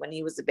personality when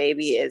he was a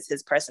baby is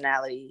his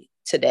personality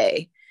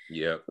today.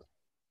 Yep.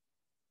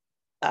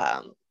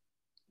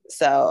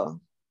 So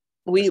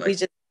we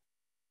just,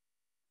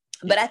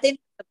 but I think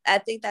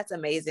that's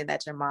amazing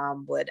that your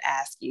mom would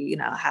ask you, you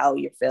know, how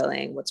you're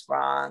feeling, what's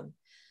wrong,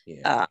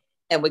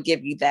 and would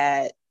give you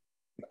that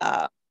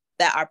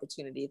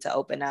opportunity to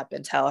open up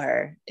and tell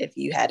her if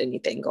you had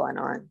anything going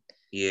on.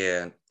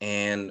 Yeah.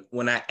 And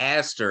when I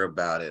asked her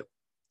about it,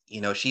 you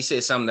know, she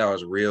said something that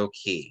was real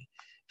key.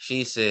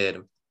 She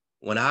said,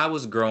 when I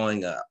was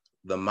growing up,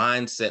 the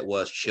mindset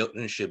was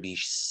children should be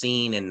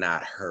seen and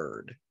not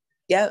heard.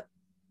 Yep.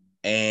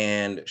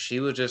 And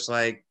she was just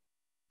like,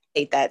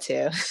 hate that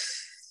too.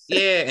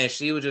 Yeah. And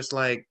she was just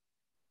like,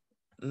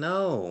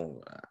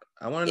 no,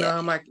 I want to know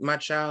how my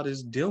child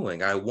is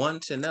doing. I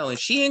want to know. And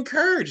she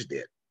encouraged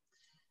it.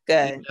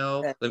 Good. You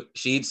know, good.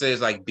 She says,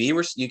 like, I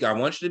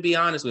want you to be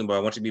honest with me, but I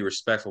want you to be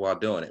respectful while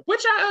doing it,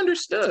 which I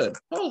understood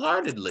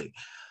wholeheartedly.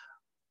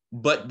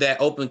 But that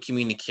open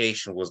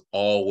communication was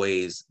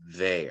always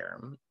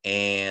there.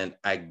 And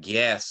I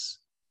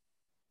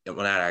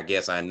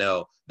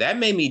know that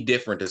made me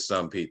different to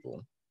some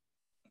people.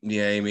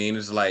 You know what I mean?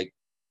 It's like,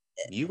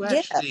 you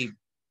actually,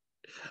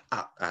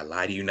 I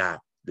lie to you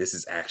not. This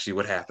is actually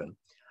what happened.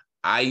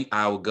 I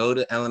would go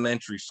to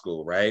elementary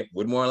school, right?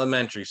 Woodmore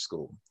Elementary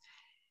School.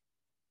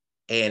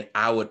 And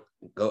I would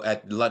go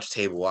at the lunch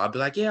table. I'd be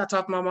like, yeah, I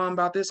talk to my mom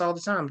about this all the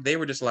time. They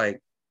were just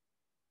like,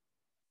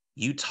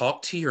 you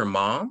talk to your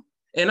mom?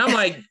 And I'm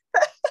like,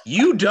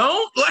 you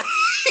don't? Like,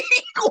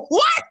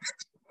 what?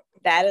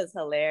 That is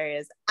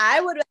hilarious.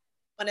 I would be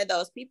one of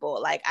those people.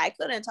 Like, I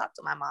couldn't talk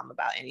to my mom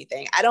about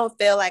anything. I don't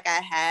feel like I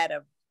had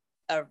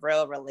a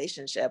real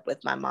relationship with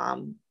my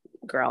mom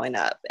growing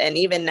up. And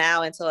even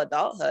now into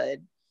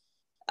adulthood,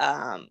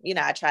 you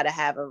know, I try to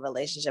have a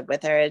relationship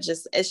with her. It's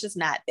just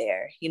not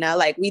there. You know,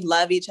 like we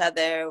love each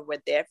other.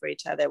 We're there for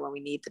each other when we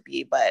need to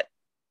be, but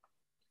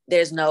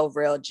there's no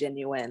real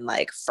genuine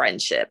like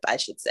friendship, I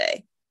should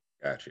say.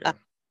 Gotcha.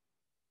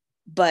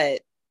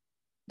 But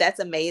that's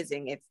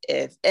amazing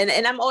if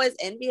and I'm always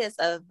envious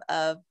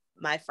of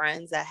my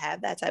friends that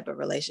have that type of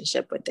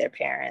relationship with their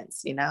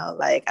parents, you know,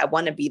 like I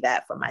want to be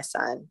that for my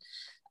son.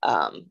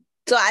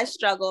 So I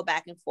struggle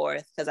back and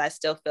forth because I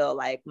still feel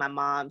like my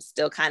mom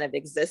still kind of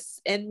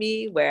exists in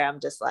me where I'm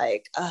just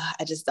like,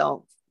 I just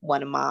don't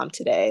want a mom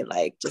today.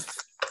 Like,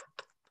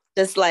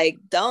 just like,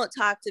 don't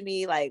talk to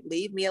me, like,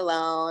 leave me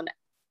alone.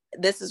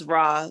 This is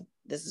raw.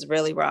 This is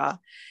really raw.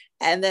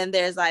 And then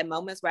there's like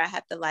moments where I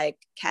have to like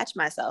catch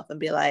myself and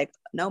be like,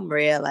 no,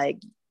 Maria, like,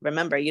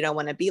 remember, you don't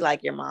want to be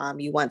like your mom.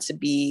 You want to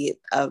be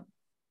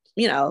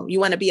you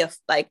want to be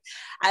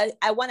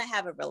I want to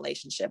have a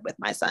relationship with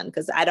my son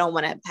because I don't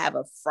want to have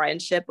a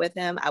friendship with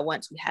him. I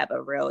want to have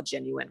a real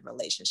genuine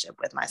relationship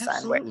with my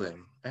son where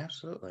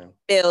absolutely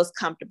feels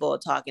comfortable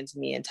talking to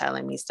me and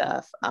telling me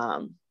stuff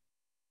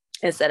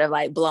instead of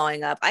like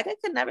blowing up. Like I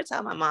could never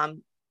tell my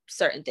mom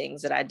certain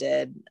things that I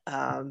did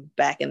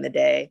back in the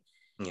day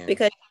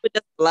because she would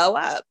just blow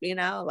up, you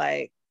know,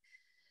 like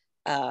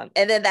and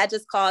then that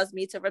just caused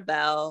me to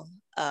rebel.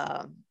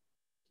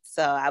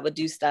 So I would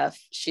do stuff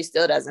she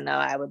still doesn't know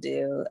I would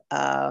do.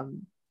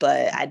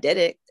 But I did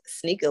it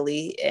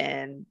sneakily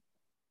and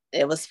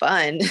it was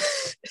fun.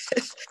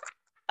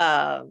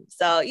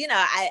 So, you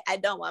know, I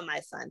don't want my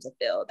son to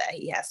feel that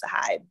he has to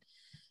hide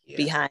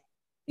behind,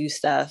 do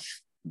stuff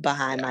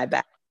behind my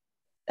back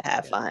to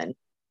have fun.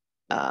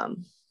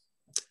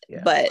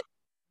 But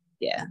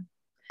yeah.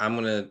 I'm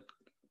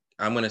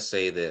gonna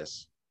say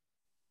this.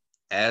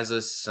 As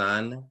a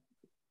son,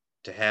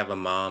 to have a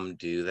mom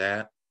do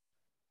that,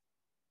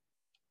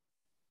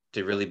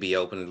 to really be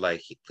open,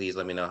 like, please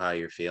let me know how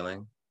you're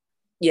feeling.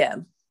 Yeah.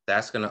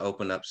 That's going to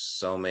open up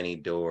so many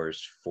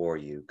doors for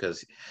you.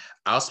 Because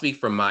I'll speak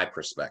from my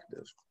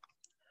perspective.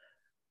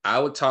 I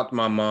would talk to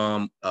my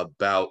mom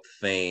about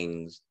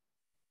things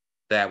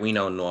that we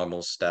know,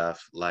 normal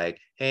stuff like,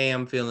 hey,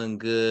 I'm feeling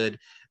good.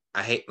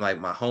 I hate, like,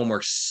 my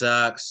homework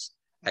sucks.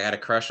 I got a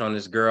crush on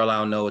this girl. I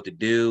don't know what to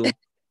do.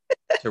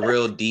 To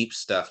real deep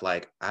stuff.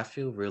 Like, I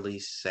feel really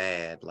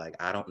sad. Like,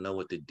 I don't know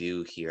what to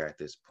do here at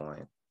this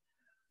point.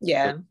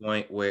 Yeah. To the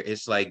point where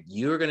it's like,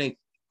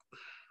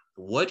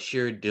 what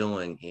you're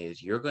doing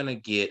is you're going to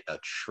get a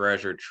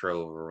treasure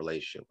trove of a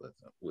relationship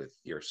with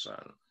your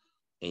son.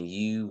 And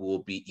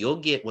you'll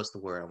get, what's the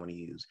word I want to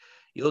use?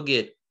 You'll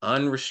get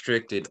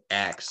unrestricted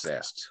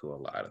access to a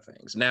lot of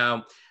things.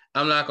 Now,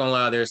 I'm not going to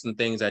lie, there's some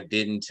things I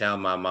didn't tell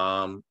my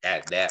mom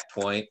at that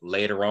point.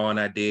 Later on,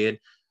 I did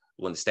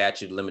when the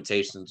statute of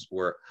limitations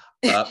were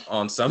up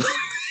on some.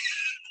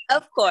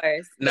 Of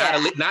course.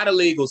 Not Yeah. not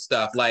illegal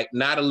stuff, like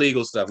not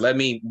illegal stuff. Let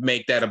me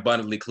make that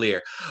abundantly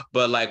clear.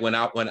 But like when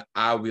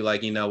I'll be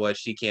like, you know what,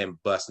 she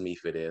can't bust me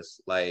for this.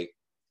 Like,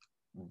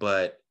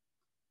 but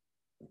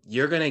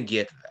you're gonna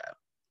get that.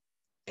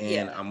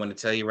 And Yeah. I'm gonna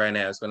tell you right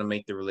now, it's gonna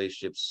make the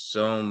relationship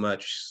so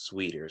much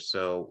sweeter.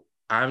 So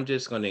I'm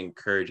just gonna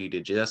encourage you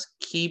to just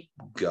keep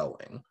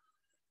going.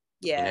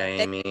 You know Yeah.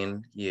 what I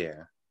mean?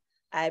 Yeah.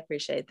 I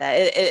appreciate that.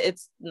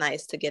 It's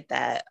nice to get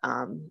that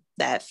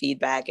that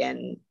feedback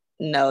and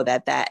know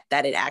that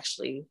it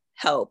actually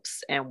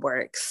helps and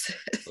works.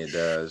 It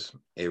does.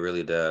 It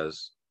really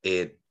does.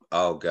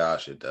 Oh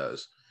gosh, it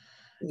does.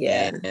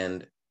 Yeah.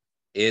 And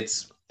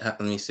let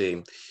me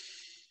see.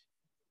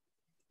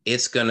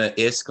 It's going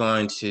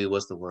to,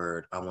 what's the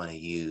word I want to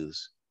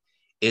use?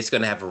 It's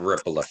going to have a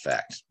ripple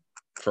effect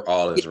for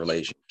all his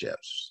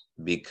relationships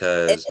It,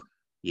 because,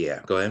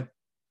 yeah, go ahead.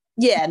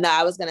 yeah, no,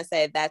 I was gonna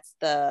say that's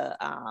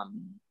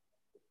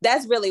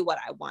really what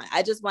I want.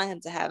 I just want him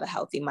to have a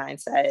healthy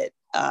mindset.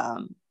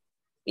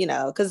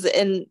 Because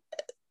in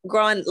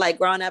growing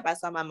up, I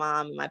saw my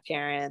mom and my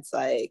parents,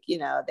 like,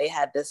 they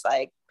had this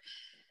like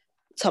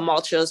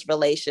tumultuous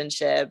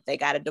relationship. They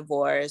got a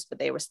divorce, but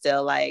they were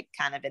still like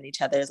kind of in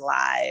each other's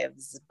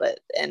lives,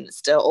 and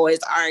still always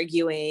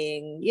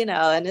arguing,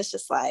 and it's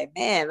just like,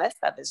 man, that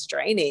stuff is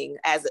draining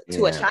as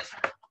to a Yeah. child.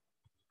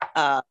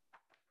 Uh,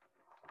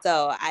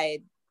 so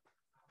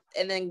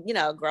and then,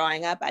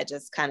 growing up, I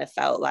just kind of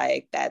felt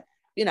like that,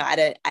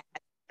 I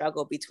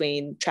struggled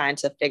between trying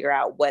to figure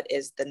out what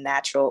is the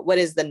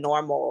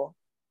normal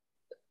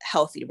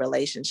healthy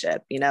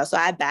relationship, so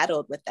I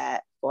battled with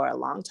that for a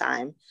long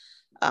time,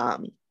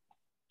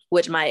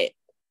 which might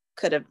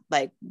could have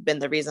like been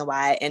the reason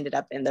why I ended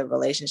up in the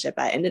relationship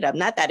I ended up.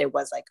 Not that it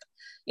was like,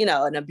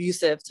 an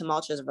abusive,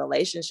 tumultuous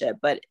relationship,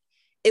 but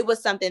it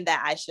was something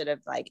that I should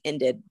have like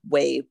ended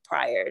way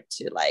prior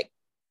to like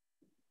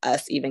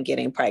us even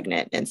getting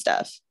pregnant and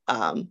stuff.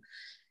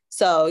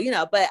 So,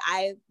 but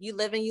you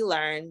live and you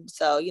learn.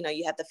 So,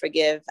 you have to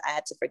forgive. I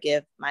had to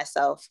forgive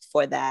myself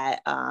for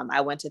that.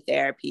 I went to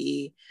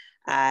therapy.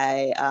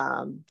 I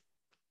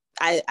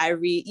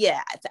read.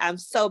 Yeah, I'm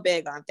so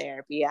big on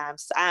therapy. I'm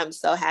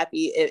so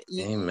happy.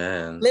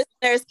 Amen.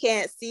 Listeners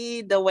can't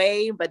see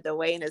Dwayne, but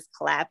Dwayne is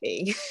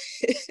clapping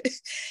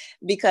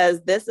because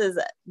it's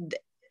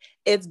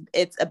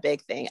a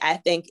big thing. I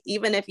think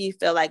even if you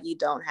feel like you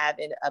don't have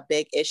a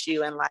big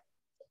issue in life,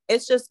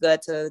 it's just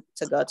good to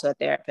go to a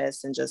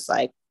therapist and just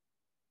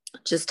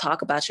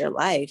talk about your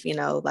life,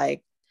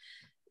 like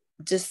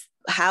just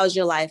how's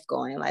your life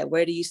going? Like,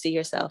 where do you see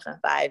yourself in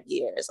 5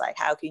 years? Like,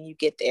 how can you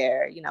get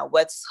there?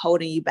 What's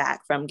holding you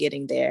back from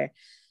getting there?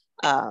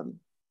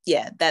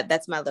 Yeah,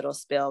 that's my little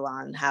spill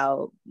on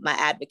how my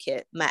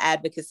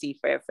advocacy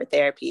for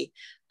therapy.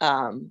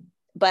 But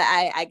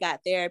I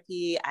got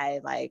therapy. I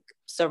like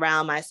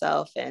surround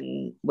myself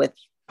and with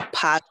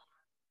positive,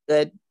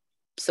 good,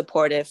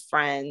 supportive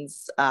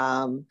friends.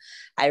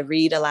 I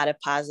read a lot of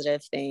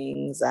positive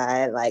things.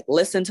 I like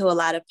listen to a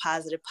lot of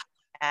positive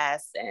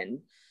podcasts and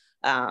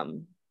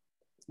um,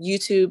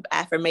 YouTube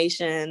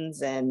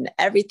affirmations and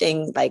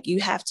everything. Like you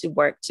have to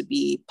work to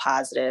be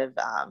positive,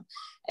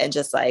 and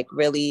just like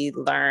really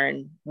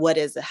learn what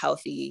is a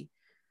healthy,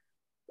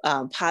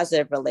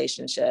 positive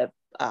relationship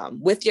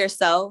with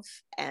yourself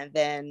and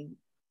then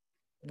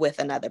with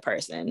another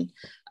person.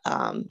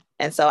 And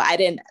so I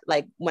didn't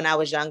like when I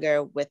was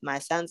younger with my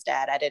son's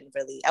dad,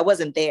 I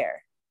wasn't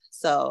there.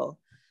 So,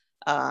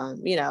 I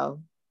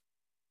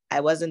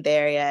wasn't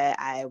there yet.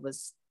 I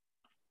was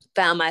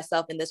found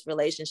myself in this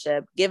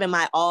relationship, giving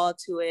my all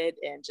to it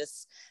and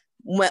just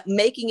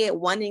making it,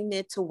 wanting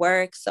it to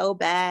work so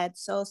bad,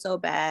 so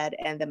bad.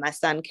 And then my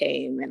son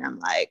came and I'm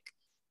like,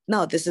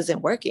 no, this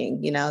isn't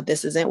working.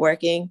 This isn't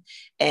working.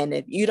 And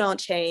if you don't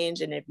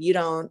change and if you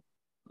don't,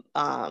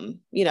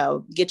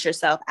 get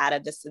yourself out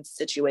of this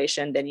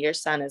situation, then your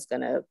son is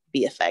going to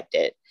be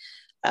affected.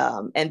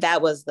 And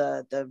that was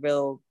the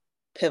real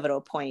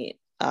pivotal point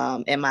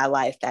in my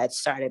life that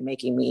started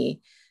making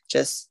me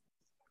just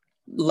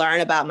learn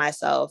about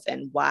myself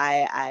and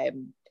why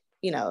I'm,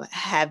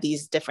 have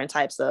these different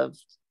types of,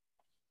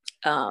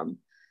 um,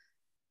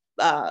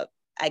 I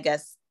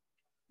guess,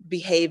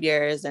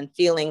 behaviors and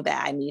feeling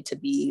that I need to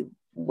be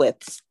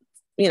with,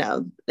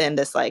 in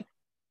this like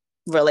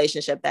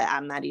relationship that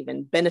I'm not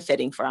even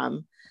benefiting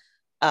from.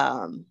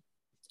 Um,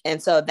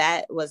 and so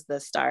that was the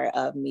start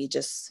of me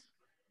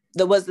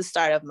that was the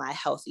start of my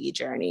healthy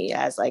journey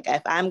as like,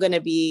 if I'm going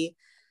to be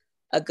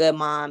a good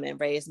mom and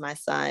raise my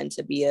son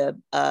to be a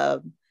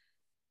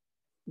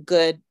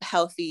good,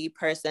 healthy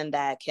person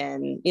that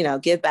can,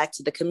 give back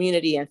to the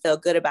community and feel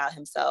good about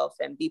himself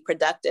and be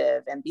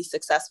productive and be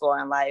successful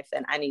in life.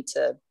 And I need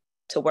to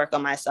work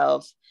on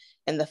myself.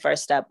 And the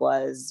first step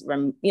was,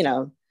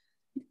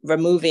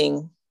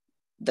 removing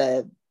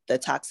the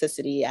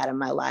toxicity out of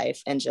my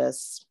life and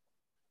just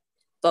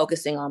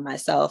focusing on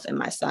myself and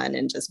my son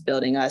and just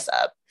building us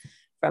up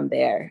from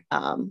there.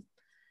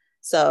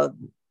 So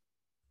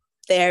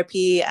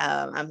therapy,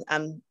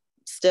 I'm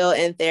still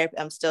in therapy.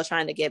 I'm still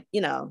trying to get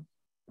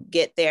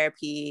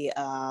therapy.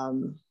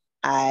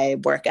 I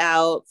work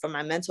out for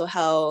my mental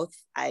health.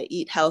 I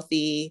eat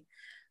healthy.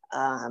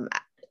 Um,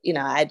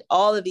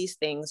 all of these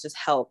things just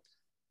help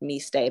me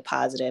stay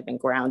positive and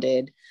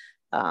grounded,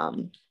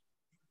 and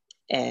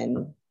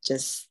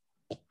just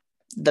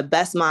the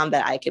best mom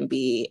that I can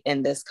be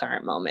in this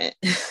current moment.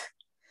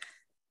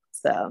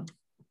 So.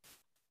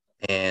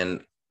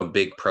 And a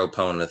big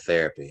proponent of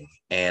therapy.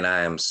 And I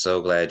am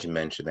so glad you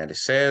mentioned that. It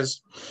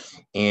says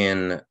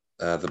in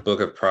the book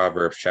of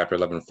Proverbs, chapter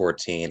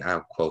 11:14,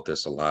 I'll quote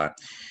this a lot.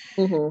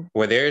 Mm-hmm.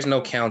 Where there is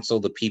no counsel,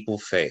 the people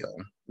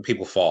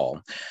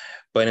fall.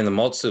 But in the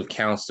multitude of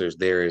counselors,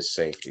 there is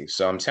safety.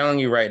 So I'm telling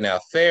you right now,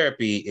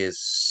 therapy is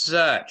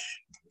such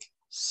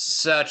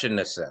a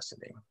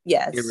necessity.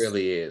 Yes. It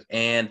really is.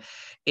 And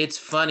it's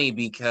funny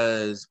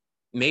because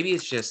maybe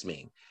it's just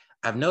me.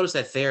 I've noticed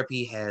that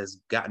therapy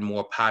has gotten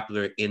more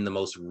popular in the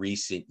most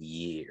recent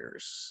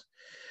years.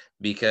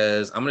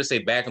 Because I'm going to say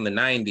back in the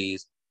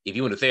 90s, if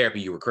you went to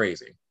therapy, you were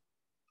crazy.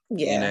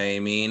 Yeah. You know what I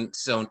mean?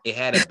 So it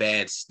had a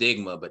bad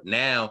stigma, but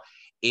now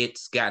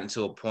it's gotten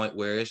to a point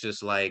where it's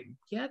just like,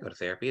 yeah, I go to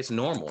therapy. It's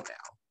normal now.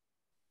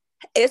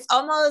 It's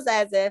almost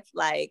as if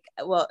like,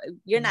 well,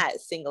 you're not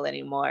single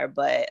anymore,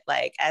 but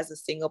like as a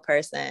single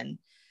person,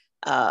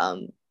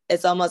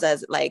 it's almost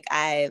as like,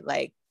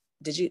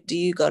 do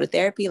you go to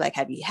therapy? Like,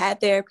 have you had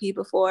therapy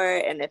before?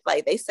 And if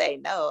like they say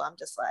no, I'm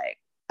just like,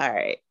 all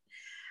right,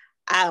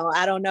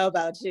 I don't know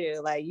about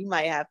you. Like, you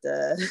might have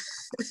to.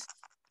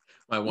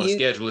 Might want to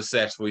schedule a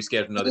session before you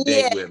schedule another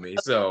date with me.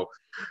 So,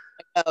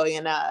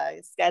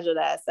 schedule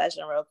that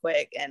session real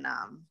quick and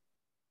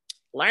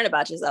learn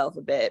about yourself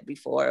a bit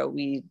before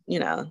we,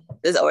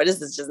 this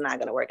is just not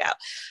going to work out.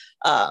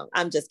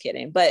 I'm just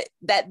kidding, but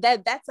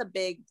that's a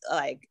big,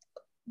 like,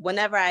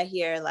 whenever I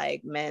hear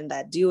like men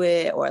that do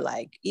it, or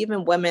like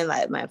even women,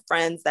 like my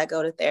friends that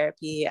go to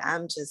therapy, I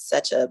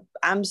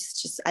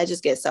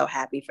just get so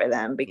happy for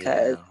them,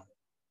 because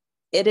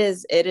it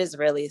is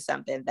really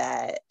something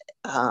that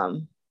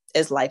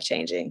is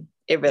life-changing.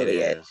 It really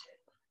is.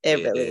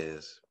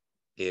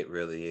 It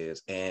really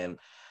is. And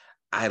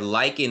I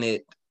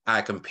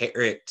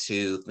compare it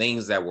to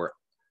things that were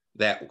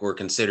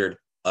considered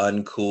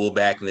uncool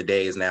back in the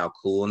day is now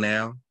cool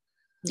now.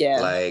 Yeah.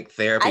 Like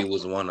therapy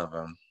was one of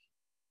them.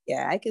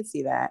 Yeah, I can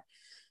see that.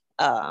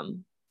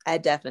 I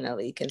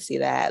definitely can see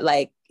that.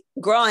 Like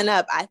growing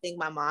up, I think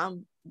my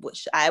mom,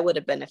 I would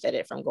have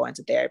benefited from going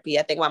to therapy.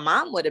 I think my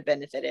mom would have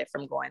benefited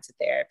from going to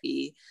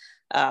therapy.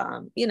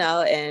 And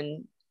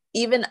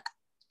even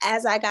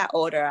as I got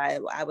older,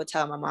 I would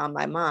tell my mom,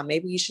 like, Mom,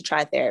 maybe you should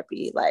try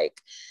therapy.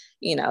 Like,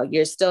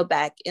 you're still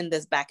back in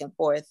this back and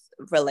forth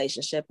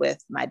relationship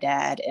with my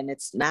dad, and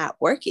it's not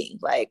working.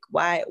 Like,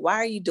 why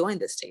are you doing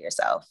this to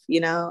yourself?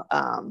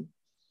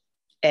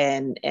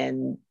 And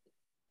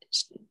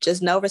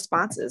just no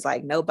responses,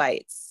 like no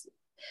bites.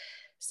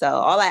 So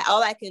all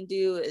I can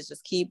do is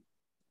just keep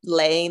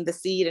laying the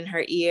seed in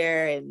her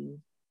ear and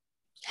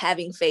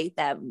having faith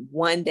that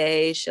one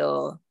day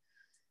she'll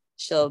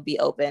be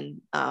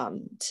open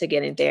to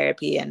getting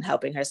therapy and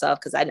helping herself,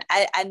 because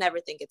I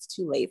never think it's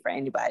too late for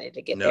anybody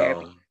to get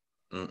therapy.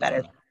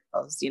 Better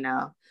themselves,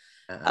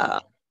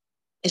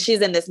 and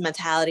she's in this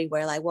mentality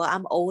where like, well,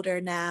 I'm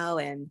older now,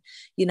 and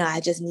I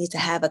just need to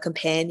have a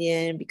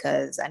companion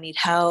because I need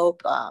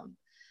help.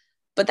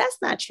 But that's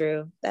not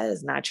true. That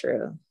is not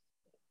true.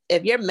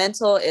 If your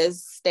mental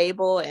is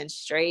stable and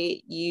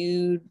straight,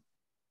 you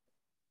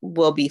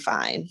will be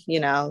fine,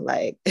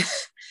 like,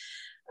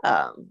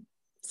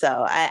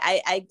 so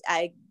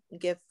I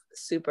give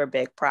super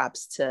big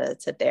props to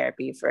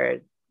therapy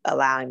for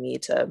allowing me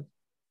to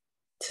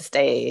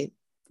stay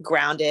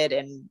grounded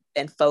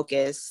and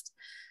focused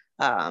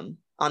on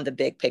the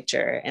big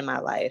picture in my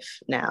life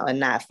now, and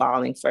not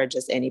falling for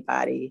just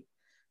anybody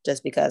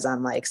just because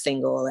I'm like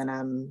single, and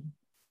I'm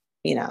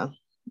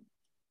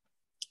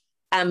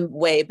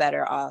way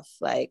better off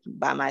like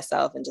by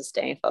myself and just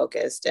staying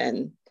focused.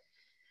 And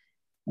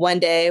one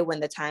day when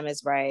the time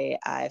is right,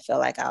 I feel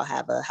like I'll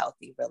have a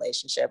healthy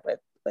relationship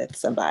with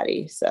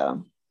somebody.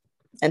 So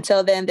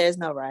until then, there's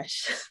no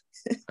rush.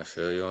 I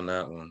feel you on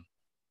that one.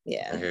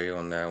 Yeah. I hear you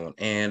on that one.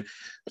 And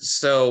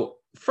so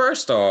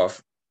first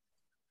off,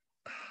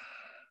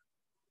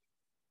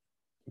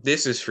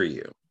 this is for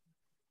you.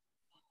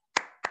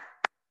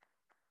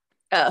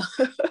 Oh,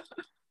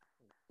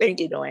 thank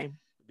you, Dwayne.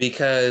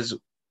 Because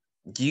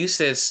you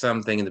said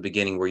something in the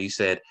beginning where you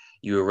said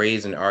you were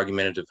raised in an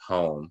argumentative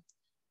home,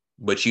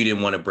 but you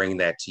didn't want to bring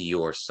that to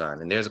your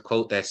son. And there's a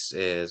quote that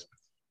says,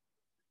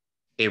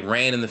 it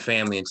ran in the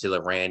family until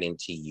it ran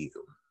into you.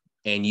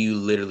 And you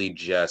literally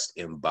just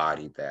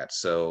embodied that.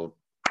 So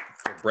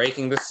for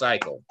breaking the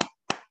cycle.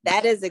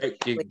 That is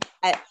exactly.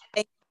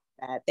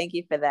 Thank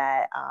you for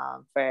that,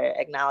 for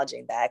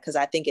acknowledging that, because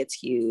I think it's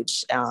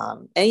huge.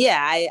 And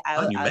yeah,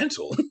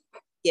 monumental.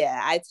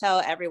 I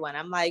tell everyone,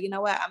 I'm like, you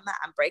know what?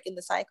 I'm breaking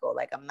the cycle.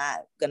 Like, I'm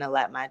not going to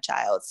let my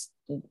child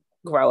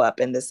grow up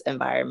in this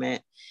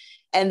environment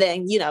and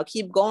then,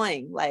 keep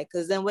going. Like,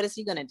 cause then what is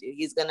he going to do?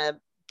 He's going to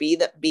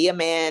be a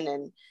man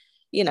and,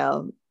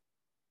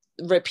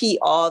 repeat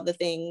all the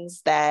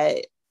things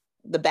that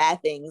the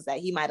bad things that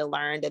he might have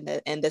learned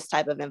in this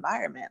type of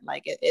environment.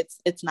 Like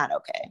it's not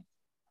okay.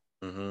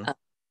 Mm-hmm.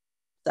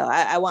 So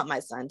I want my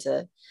son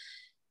to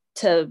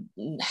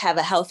have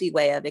a healthy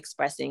way of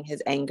expressing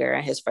his anger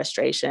and his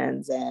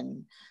frustrations,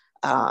 and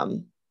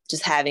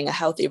just having a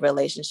healthy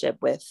relationship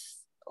with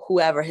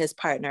whoever his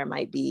partner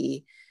might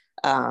be,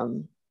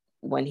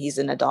 when he's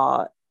an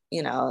adult,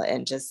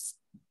 and just,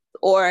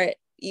 or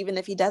even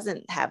if he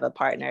doesn't have a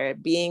partner,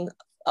 being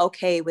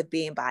okay with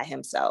being by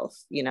himself,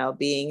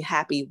 being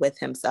happy with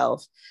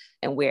himself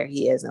and where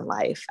he is in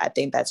life. I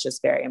think that's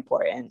just very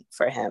important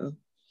for him.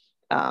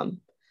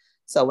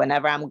 So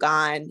whenever I'm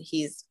gone,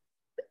 he's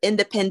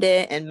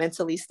independent and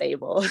mentally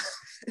stable.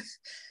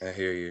 I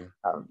hear you.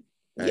 I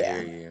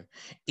Yeah. hear you.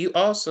 You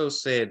also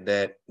said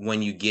that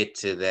when you get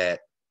to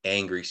that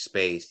angry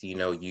space,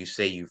 you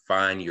say you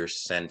find your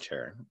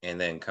center and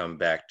then come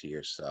back to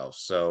yourself.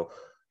 So,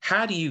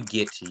 how do you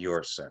get to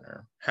your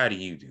center? How do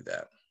you do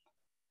that?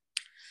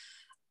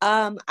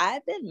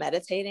 I've been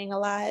meditating a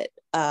lot.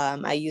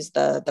 I use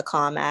the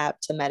Calm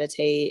app to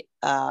meditate.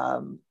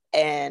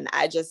 And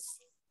I just,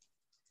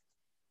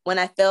 when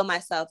I feel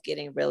myself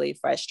getting really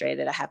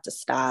frustrated, I have to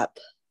stop.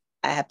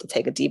 I have to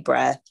take a deep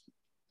breath,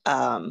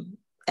 and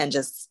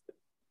just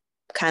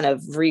kind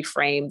of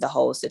reframe the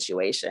whole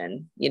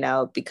situation,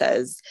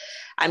 because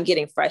I'm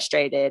getting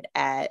frustrated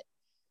at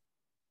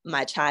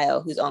my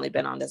child who's only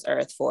been on this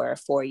earth for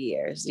 4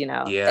 years,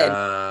 and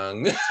Yeah.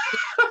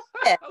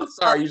 yeah, I'm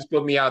sorry you just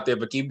put me out there,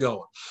 but keep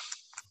going.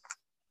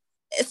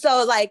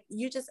 so like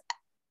you just,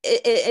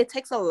 it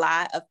takes a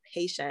lot of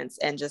patience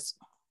and just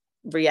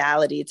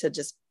reality to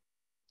just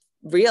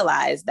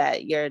realize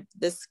that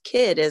this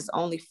kid is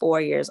only 4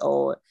 years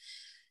old,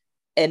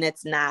 and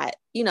it's not,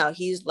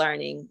 he's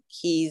learning,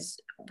 he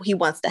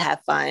wants to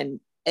have fun,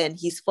 and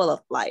he's full of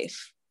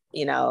life,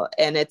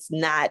 and it's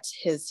not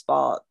his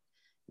fault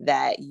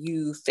that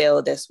you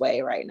feel this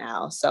way right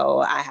now. So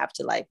I have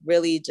to like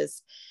really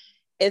just,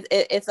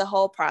 it's a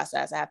whole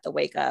process. I have to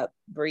wake up,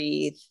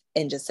 breathe,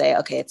 and just say,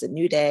 okay, it's a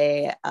new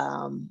day.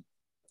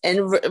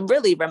 And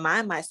really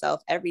remind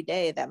myself every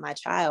day that my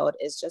child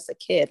is just a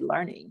kid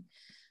learning.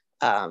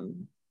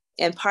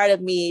 And part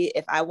of me,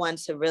 if I want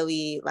to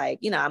really like,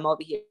 I'm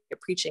over here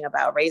preaching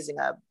about raising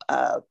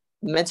a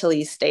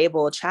mentally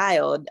stable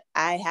child,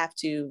 I have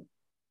to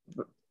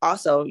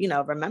also,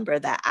 remember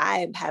that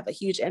I have a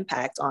huge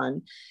impact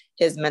on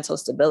his mental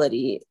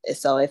stability.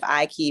 So if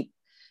I keep,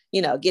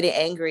 getting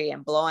angry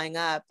and blowing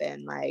up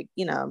and like,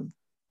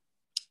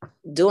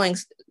 doing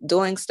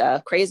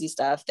stuff, crazy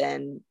stuff,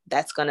 then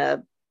that's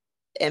gonna,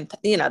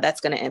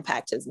 that's gonna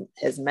impact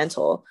his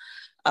mental.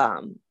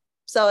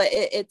 So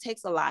it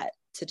takes a lot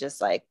to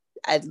just like,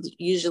 I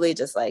usually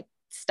just like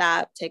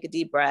stop, take a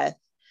deep breath,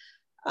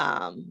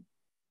 and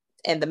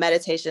the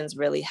meditations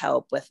really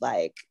help with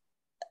like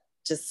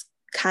just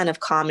kind of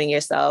calming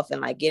yourself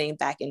and like getting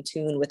back in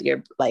tune with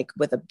your like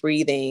with a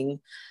breathing.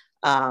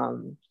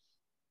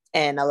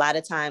 And a lot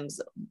of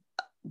times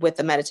with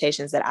the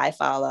meditations that I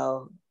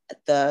follow,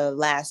 the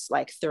last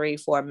like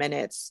 3-4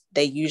 minutes,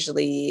 they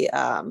usually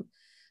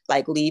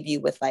like leave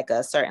you with like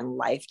a certain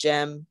life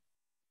gem,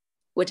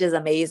 which is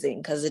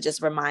amazing because it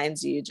just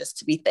reminds you just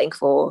to be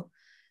thankful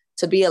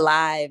to be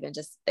alive, and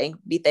just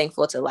be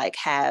thankful to like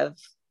have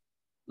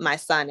my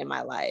son in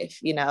my life,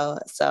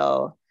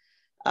 So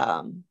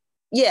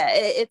yeah,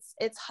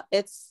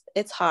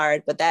 it's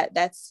hard, but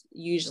that's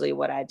usually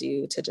what I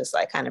do to just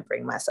like kind of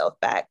bring myself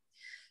back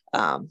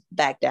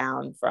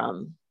down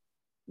from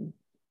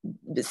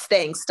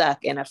staying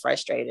stuck in a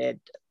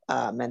frustrated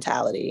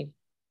mentality.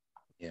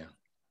 Yeah.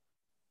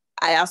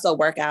 I also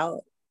work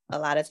out a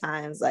lot of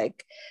times.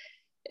 Like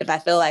if I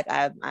feel like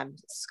I'm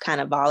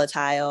kind of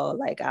volatile,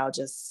 like I'll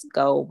just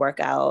go work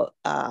out,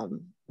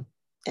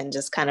 and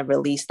just kind of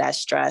release that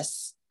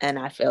stress. And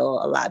I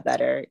feel a lot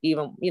better.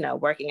 Even,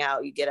 working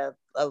out, you get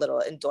a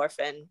little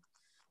endorphin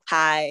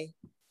high.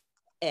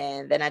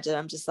 And then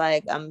I'm just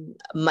like, I'm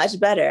much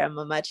better. I'm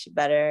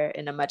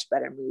in a much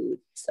better mood.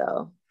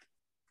 So,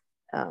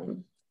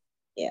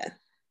 yeah.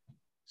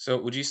 So,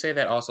 would you say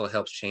that also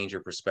helps change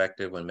your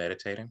perspective when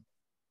meditating?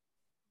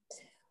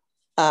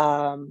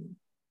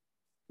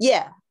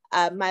 Yeah.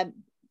 My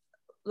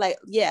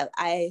yeah,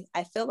 I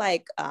feel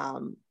like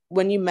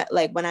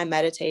when I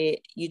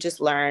meditate, you just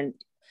learn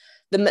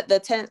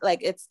the 10, like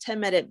it's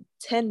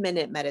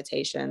 10-minute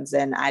meditations,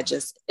 and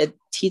it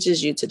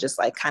teaches you to just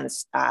like kind of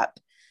stop,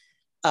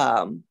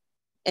 and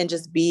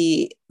just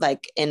be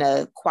like in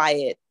a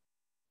quiet,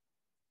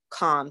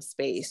 calm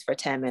space for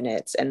 10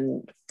 minutes.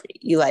 And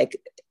you like,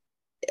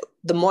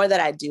 the more that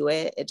I do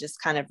it, it just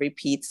kind of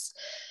repeats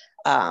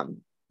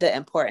the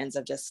importance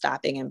of just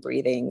stopping and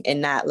breathing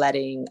and not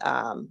letting,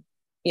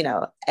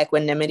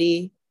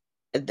 equanimity.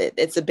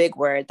 It's a big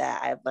word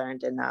that I've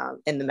learned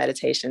in the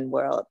meditation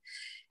world.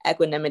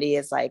 Equanimity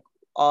is like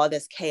all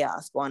this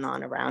chaos going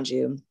on around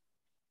you,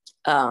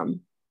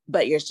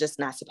 but you're just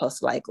not supposed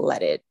to like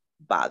let it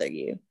bother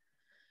you.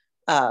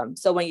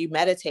 So when you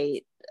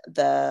meditate,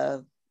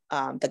 the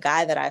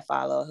guy that I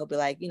follow, he'll be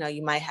like,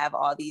 you might have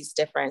all these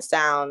different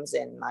sounds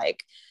and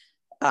like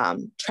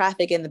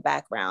traffic in the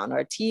background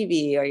or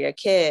TV or your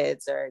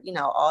kids or, you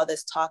know, all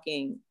this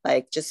talking,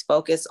 like just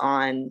focus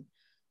on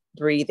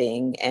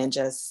breathing and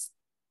just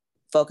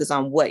focus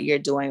on what you're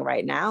doing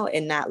right now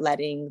and not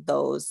letting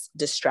those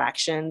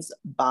distractions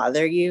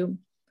bother you.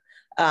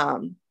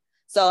 So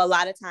a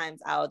lot of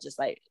times I'll just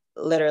like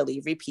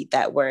literally repeat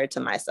that word to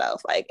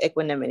myself, like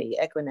equanimity,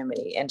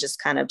 equanimity, and just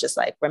kind of just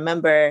like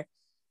remember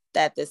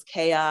that this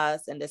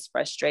chaos and this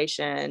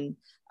frustration,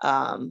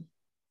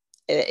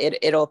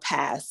 it'll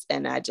pass,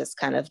 and I just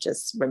kind of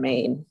just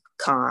remain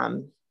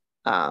calm,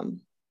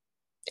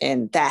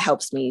 and that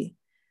helps me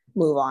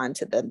move on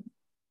to the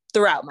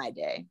throughout my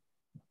day.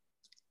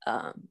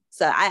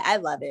 So I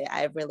love it.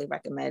 I really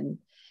recommend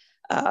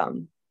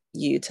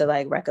you to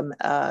like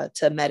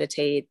to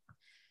meditate,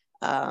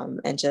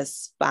 and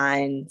just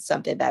find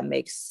something that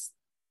makes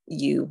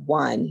you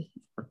one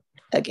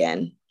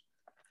again.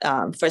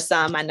 For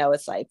some, I know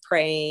it's like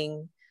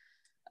praying,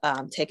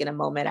 taking a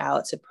moment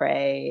out to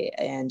pray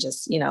and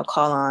just, you know,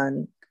 call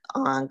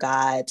on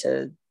God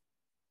to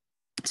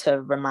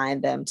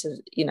remind them to,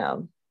 you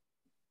know,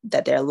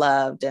 that they're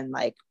loved, and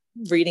like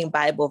reading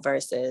Bible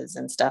verses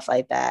and stuff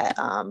like that.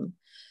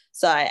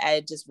 So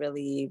I just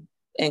really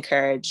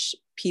encourage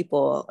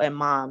people and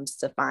moms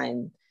to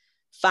find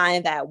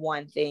that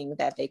one thing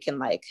that they can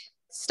like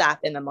stop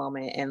in the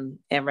moment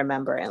and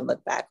remember and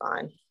look back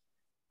on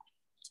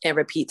and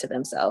repeat to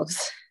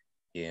themselves.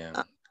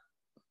 Yeah.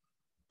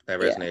 That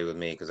resonated with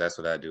me because that's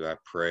what I do. I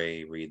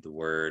pray, read the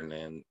word, and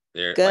then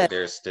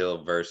there's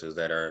still verses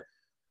that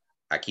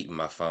I keep in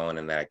my phone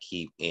and that I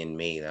keep in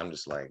me. And I'm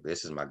just like,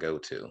 this is my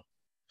go-to.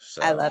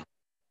 So I love it.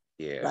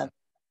 Yeah. Love it.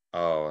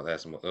 Oh,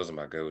 those are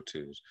my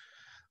go-tos.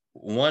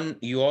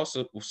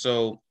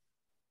 So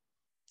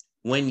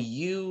when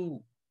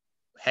you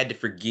had to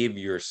forgive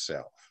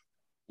yourself,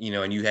 you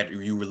know, and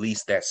you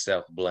released that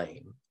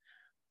self-blame,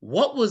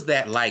 what was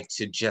that like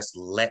to just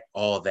let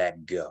all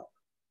that go?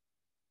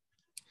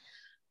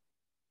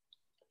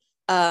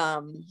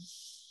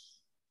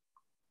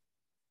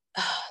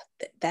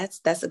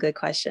 That's a good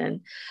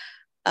question.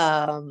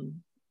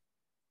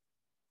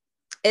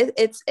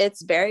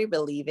 It's very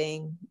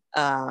relieving.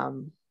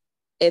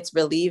 It's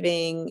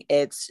relieving.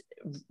 It's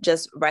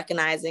just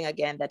recognizing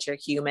again that you're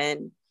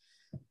human,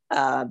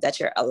 that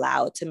you're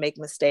allowed to make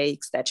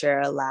mistakes, that you're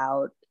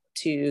allowed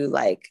to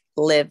like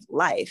live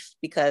life.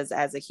 Because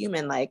as a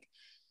human, like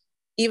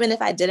even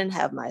if I didn't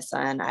have my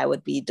son, I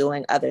would be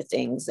doing other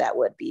things that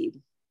would be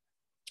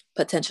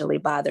potentially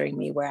bothering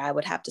me, where I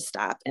would have to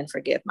stop and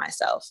forgive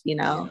myself, you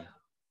know. Yeah.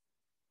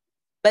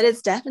 But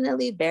it's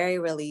definitely very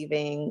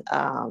relieving.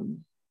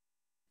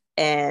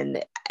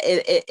 And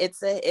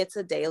it's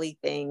a daily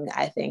thing.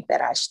 I think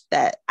that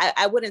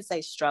I wouldn't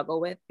say struggle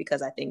with,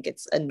 because I think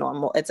it's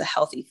a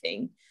healthy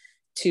thing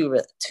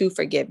to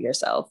forgive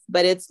yourself,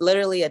 but it's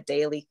literally a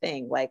daily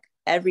thing. Like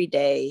every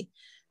day,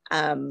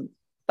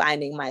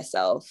 finding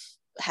myself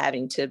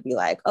having to be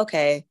like,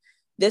 okay,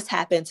 this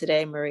happened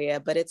today, Maria,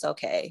 but it's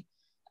okay.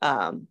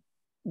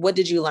 What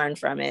did you learn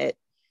from it?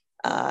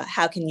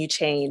 How can you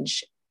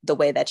change the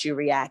way that you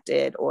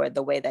reacted or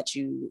the way that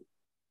you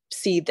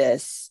see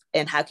this,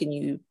 and how can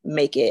you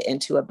make it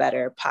into a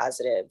better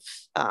positive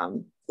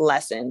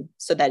lesson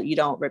so that you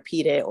don't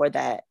repeat it or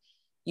that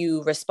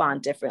you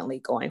respond differently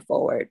going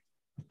forward.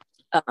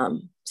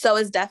 So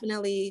it's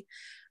definitely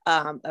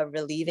a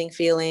relieving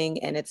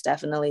feeling, and it's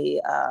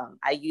definitely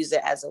I use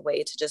it as a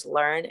way to just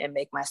learn and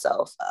make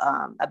myself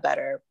a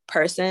better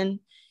person.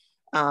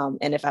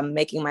 And if I'm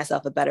making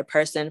myself a better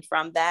person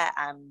from that,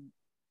 I'm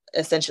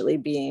essentially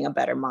being a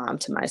better mom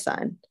to my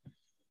son.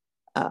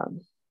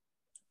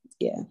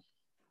 Yeah.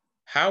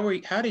 How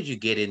did you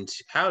get to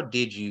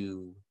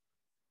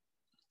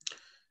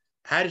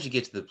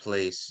the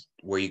place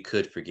where you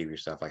could forgive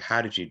yourself? Like,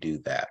 how did you do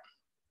that?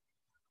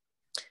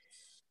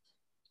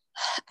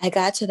 I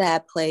got to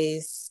that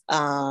place,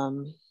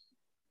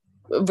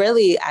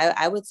 really,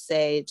 I would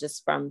say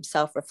just from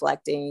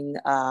self-reflecting,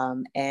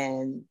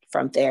 and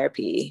from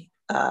therapy,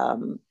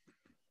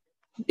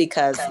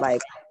 because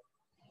like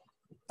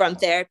from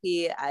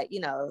therapy,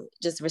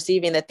 just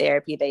receiving the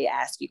therapy, they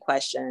ask you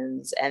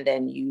questions and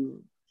then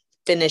you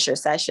finish your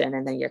session,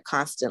 and then you're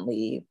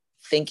constantly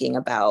thinking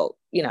about,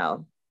 you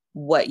know,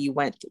 what you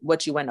went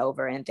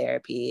over in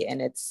therapy.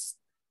 And it's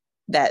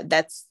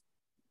that's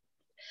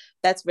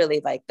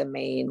really like the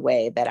main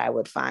way that I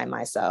would find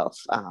myself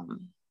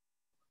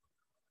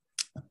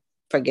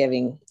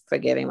forgiving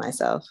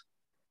myself.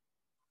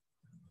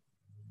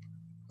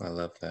 I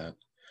love that.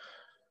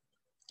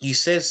 You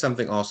said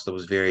something also that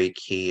was very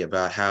key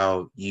about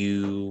how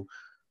you're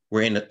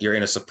in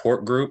a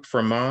support group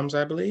for moms,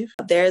 I believe.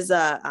 There's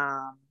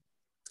a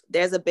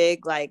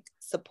big like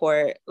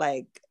support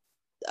like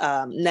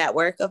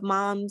network of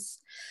moms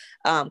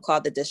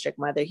called the District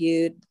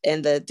Motherhood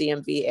in the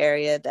DMV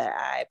area that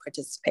I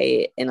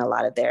participate in a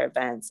lot of their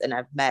events, and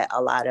I've met a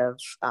lot of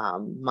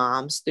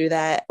moms through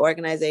that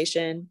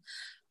organization.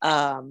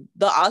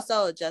 But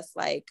also just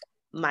like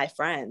my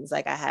friends,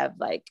 like I have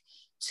like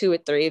 2 or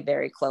 3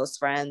 very close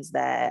friends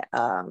that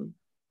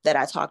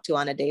I talk to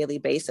on a daily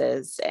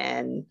basis,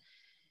 and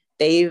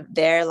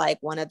they're like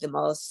one of the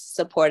most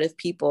supportive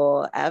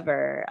people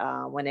ever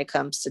when it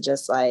comes to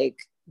just like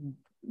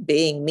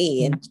being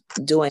me and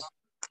doing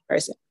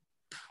person.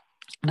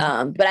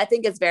 But I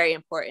think it's very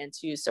important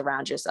to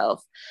surround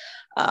yourself,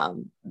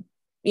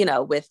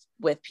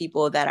 with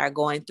people that are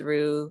going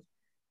through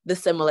the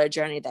similar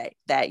journey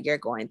that you're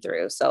going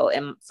through. So,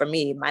 and for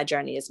me, my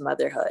journey is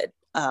motherhood.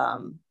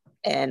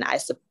 And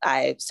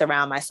I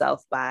surround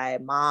myself by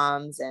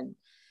moms and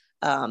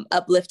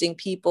uplifting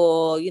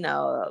people,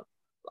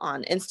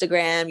 on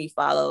Instagram.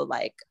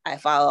 I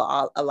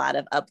follow a lot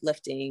of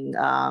uplifting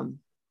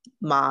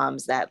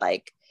moms that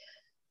like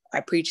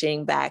are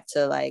preaching back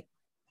to like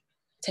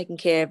taking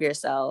care of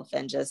yourself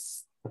and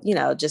just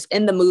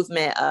in the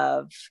movement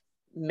of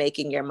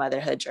making your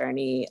motherhood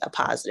journey a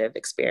positive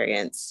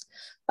experience.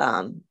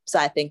 So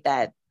I think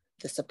that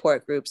the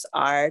support groups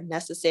are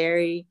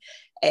necessary,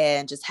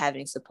 and just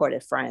having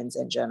supportive friends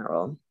in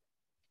general.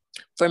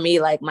 For me,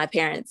 like my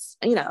parents,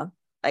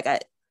 like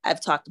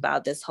I've talked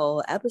about this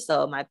whole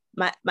episode,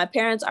 my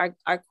parents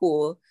are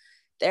cool.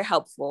 They're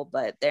helpful,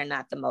 but they're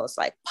not the most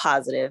like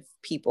positive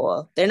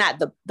people. They're not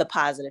the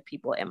positive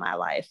people in my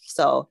life.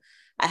 So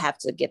I have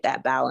to get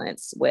that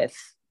balance with,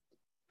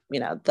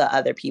 the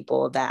other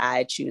people that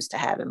I choose to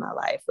have in my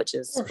life, which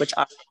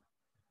are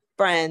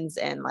friends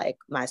and like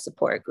my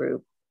support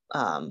group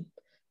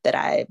that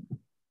I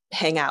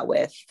hang out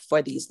with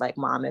for these like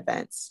mom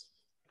events.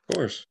 Of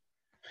course.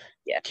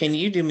 Yeah. Can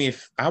you do me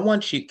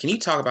can you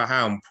talk about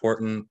how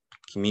important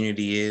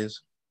community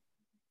is?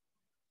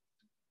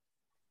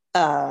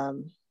 Yeah.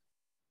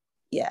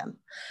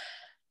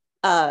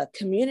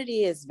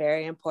 Community is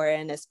very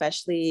important,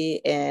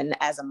 especially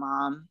as a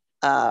mom.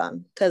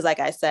 Because like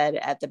I said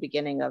at the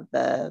beginning of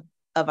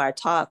our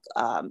talk,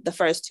 the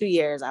first 2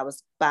 years I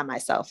was by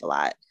myself a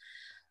lot.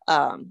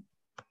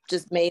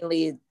 Just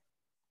mainly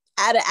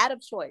out of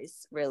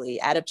choice,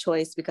 really out of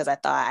choice, because I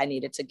thought I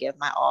needed to give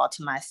my all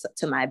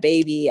to my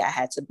baby. I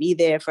had to be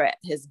there for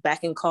his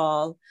beck and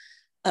call.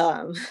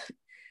 So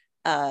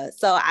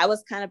I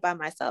was kind of by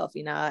myself.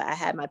 I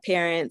had my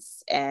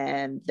parents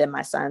and then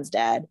my son's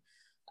dad.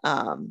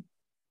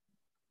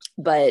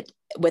 But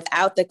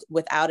without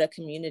a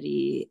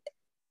community,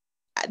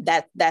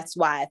 that's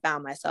why I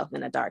found myself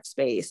in a dark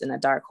space, in a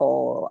dark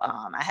hole.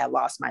 I had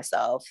lost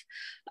myself.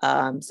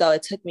 So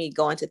it took me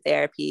going to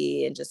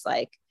therapy and just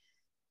like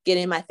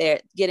getting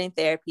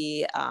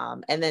therapy,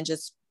 and then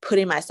just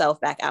putting myself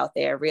back out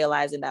there,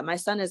 realizing that my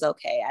son is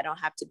okay. I don't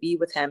have to be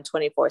with him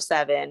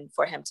 24/7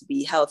 for him to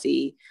be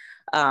healthy,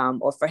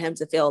 or for him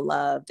to feel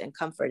loved and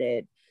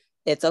comforted.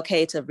 It's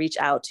okay to reach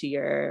out to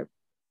your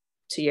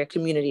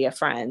community of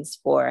friends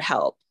for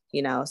help,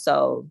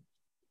 so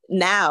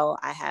now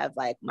I have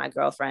like my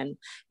girlfriend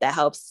that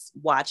helps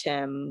watch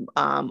him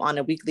on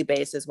a weekly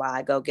basis while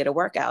I go get a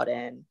workout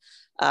in.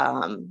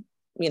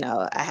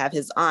 I have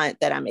his aunt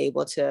that I'm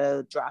able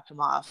to drop him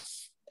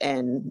off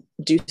and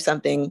do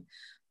something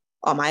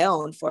on my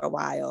own for a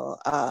while.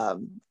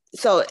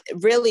 So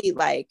really,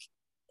 like,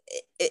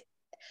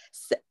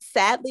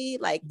 sadly,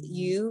 like,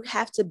 you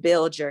have to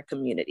build your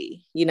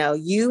community.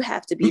 You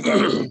have to be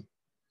very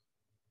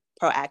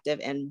proactive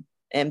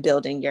in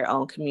building your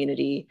own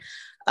community,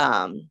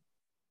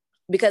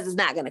 because it's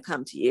not going to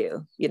come to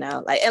you,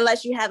 like,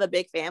 unless you have a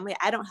big family.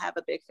 I don't have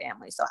a big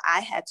family, so I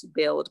had to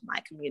build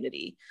my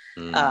community.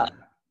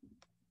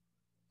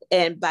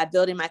 And by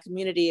building my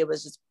community, it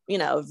was just,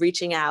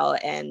 reaching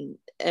out and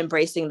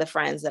embracing the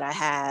friends that I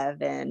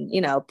have, and,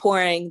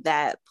 pouring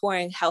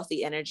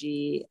healthy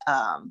energy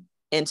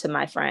into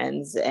my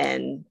friends,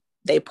 and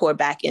they pour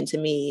back into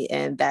me.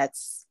 And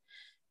that's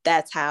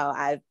how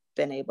I've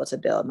been able to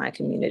build my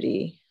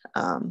community.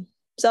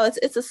 So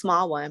it's a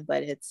small one,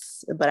 but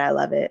I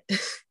love it.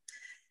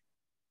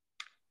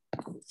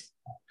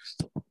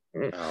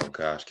 Oh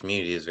gosh,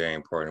 community is very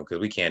important, because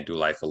we can't do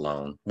life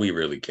alone. We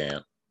really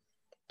can't.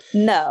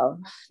 No.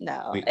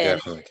 We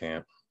definitely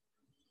can't.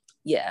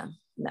 Yeah,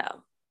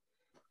 no,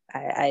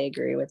 I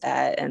agree with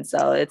that. And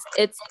so it's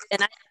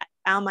and I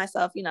found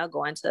myself,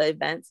 going to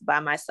events by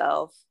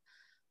myself.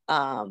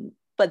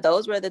 But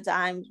those were the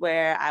times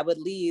where I would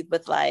leave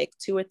with like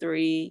 2 or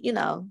 3,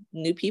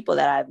 new people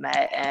that I've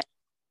met, and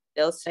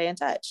still stay in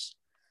touch.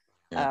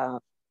 Yeah.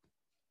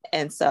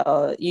 And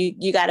so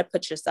you got to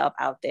put yourself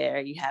out there.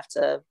 You have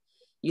to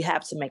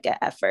make an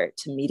effort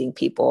to meeting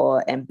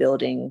people and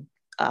building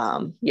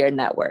your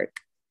network.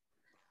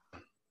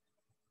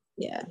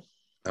 Yeah.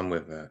 I'm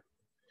with that.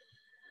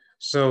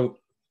 So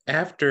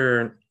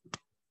after,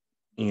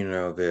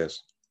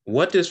 this,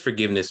 what does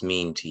forgiveness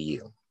mean to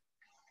you?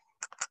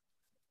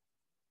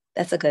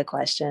 That's a good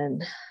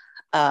question.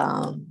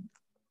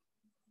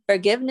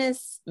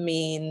 Forgiveness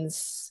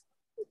means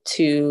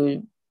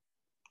to,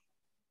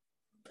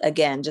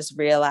 again, just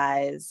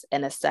realize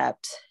and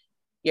accept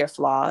your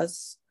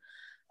flaws.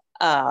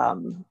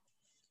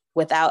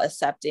 Without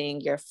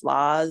accepting your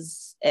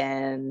flaws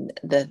and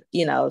the,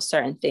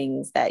 certain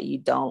things that you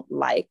don't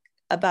like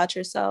about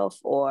yourself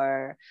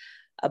or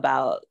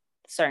about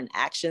certain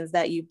actions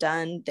that you've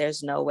done,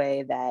 there's no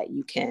way that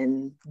you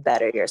can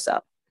better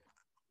yourself.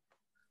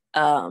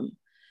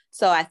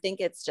 So I think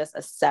it's just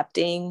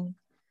accepting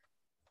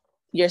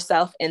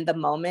yourself in the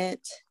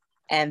moment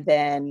and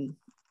then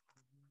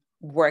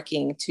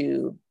working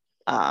to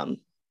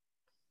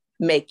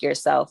make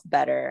yourself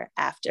better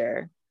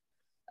after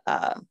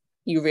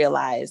you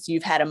realize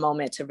you've had a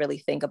moment to really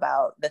think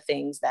about the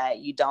things that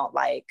you don't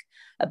like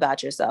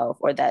about yourself,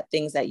 or that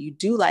things that you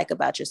do like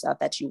about yourself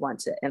that you want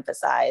to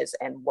emphasize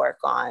and work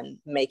on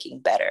making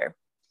better.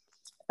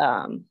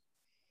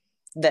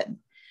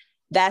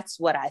 That's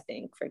what I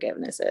think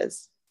forgiveness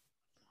is.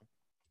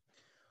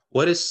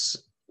 What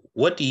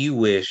do you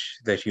wish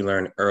that you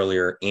learned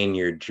earlier in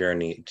your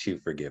journey to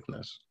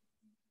forgiveness?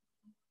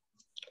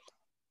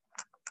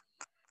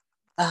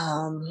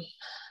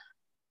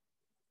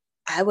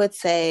 I would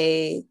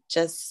say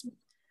just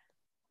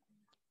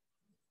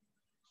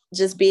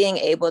being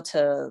able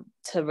to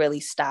really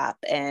stop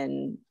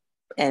and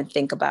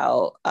think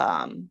about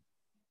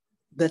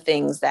the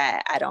things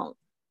that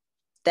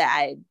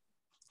I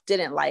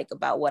didn't like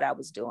about what I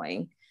was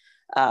doing.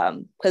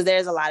 Because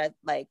there's a lot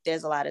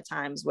of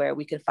times where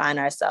we could find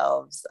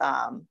ourselves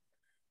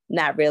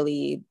not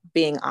really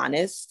being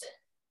honest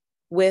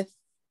with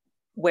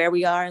where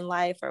we are in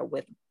life or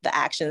with the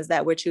actions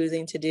that we're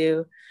choosing to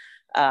do.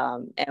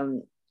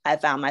 And I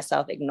found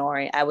myself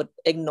I would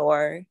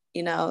ignore,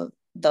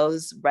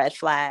 those red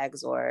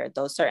flags or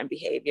those certain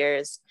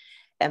behaviors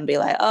and be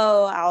like,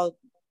 oh, I'll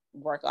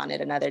work on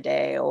it another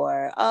day,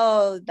 or,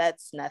 oh,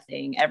 that's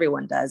nothing.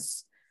 Everyone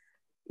does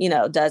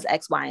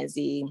X, Y, and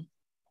Z.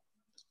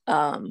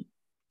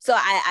 So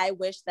I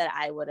wish that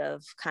I would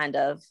have kind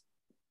of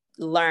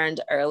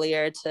learned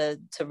earlier to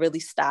really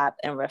stop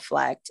and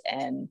reflect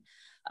and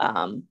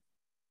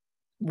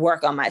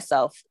work on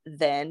myself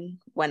then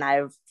when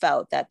I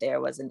felt that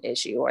there was an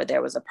issue or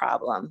there was a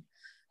problem.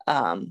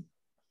 But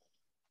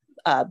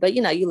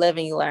you live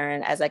and you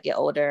learn. As I get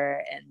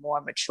older and more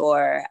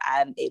mature,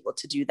 I'm able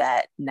to do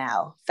that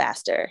now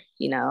faster.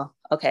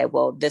 Okay,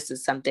 well, this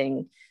is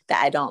something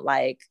that I don't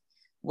like.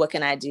 What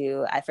can I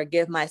do? I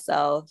forgive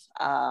myself,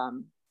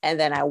 and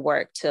then I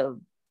work to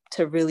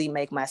really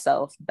make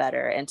myself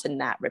better and to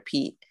not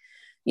repeat,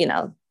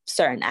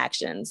 certain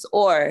actions.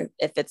 Or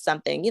if it's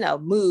something,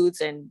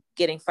 moods and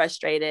getting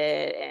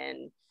frustrated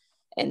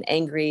and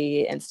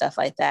angry and stuff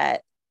like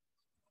that,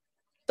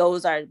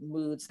 those are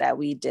moods that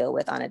we deal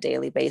with on a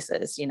daily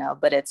basis,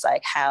 but it's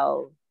like,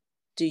 how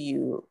do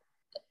you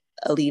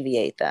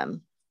alleviate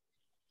them?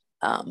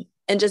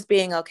 And just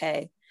being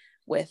okay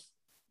with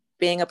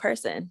being a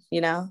person,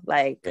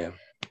 like, yeah.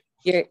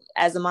 You're,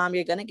 as a mom,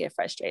 you're going to get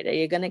frustrated.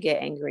 You're going to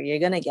get angry. You're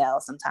going to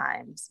yell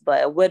sometimes,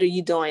 but what are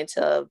you doing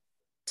to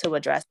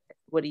address it?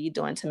 What are you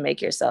doing to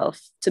make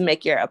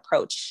your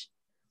approach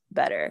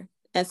better?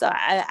 And so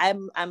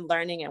I'm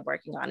learning and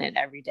working on it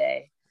every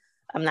day.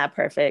 I'm not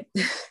perfect.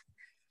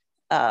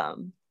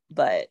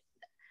 But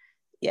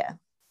yeah,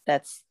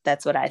 that's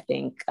what I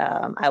think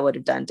I would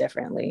have done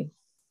differently.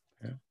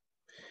 Yeah.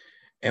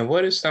 And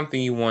what is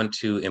something you want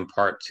to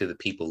impart to the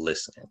people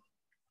listening?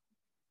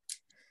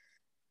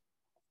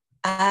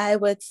 I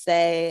would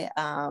say,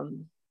 I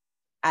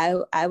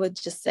would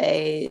just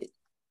say,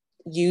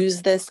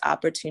 use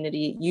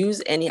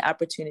any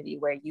opportunity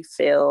where you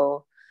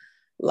feel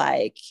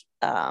like,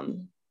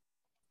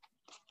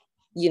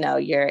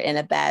 you're in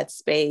a bad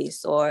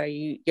space, or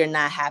you're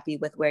not happy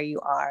with where you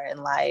are in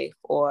life,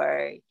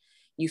 or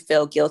you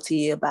feel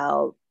guilty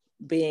about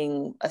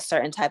being a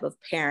certain type of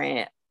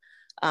parent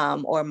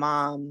or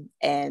mom,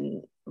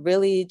 and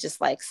really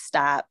just like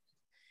stop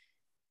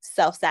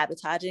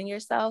self-sabotaging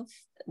yourself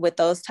with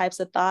those types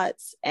of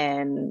thoughts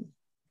and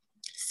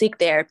seek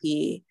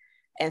therapy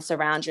and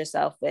surround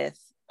yourself with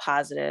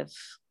positive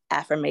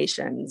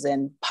affirmations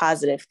and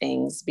positive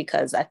things,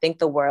 because I think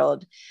the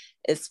world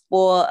is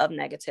full of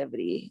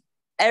negativity.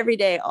 Every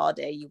day, all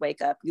day, you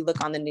wake up, you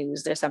look on the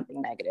news, there's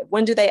something negative.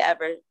 When do they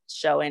ever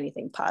show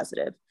anything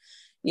positive?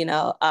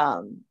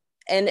 And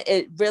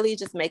it really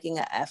just making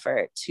an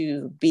effort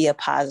to be a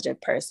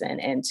positive person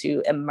and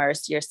to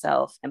immerse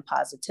yourself in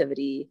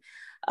positivity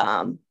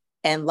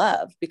and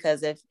love.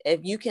 Because if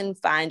you can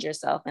find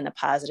yourself in a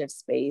positive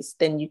space,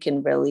 then you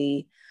can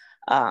really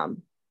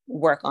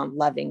work on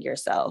loving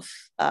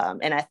yourself.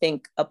 And I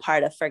think a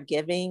part of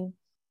forgiving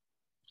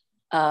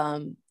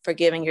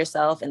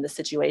yourself in the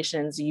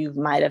situations you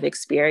might have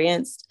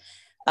experienced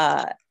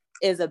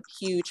is a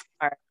huge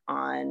part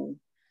on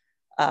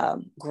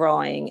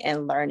growing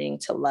and learning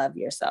to love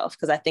yourself,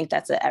 because I think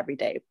that's an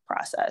everyday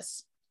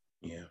process.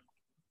 Yeah,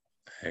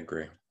 I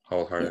agree.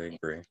 Wholeheartedly Yeah.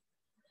 agree.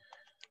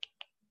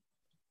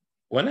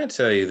 When I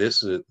tell you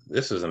this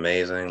is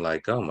amazing,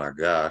 like, oh my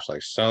gosh,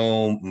 like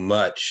so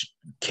much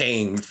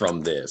came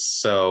from this.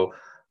 So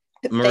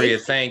Maria,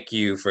 thank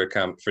you for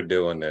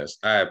doing this.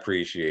 I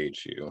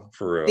appreciate you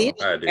for real.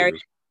 I do.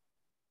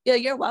 Yeah,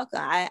 you're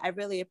welcome. I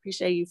really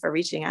appreciate you for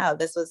reaching out.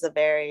 This was a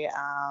very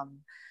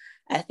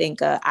I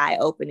think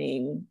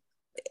eye-opening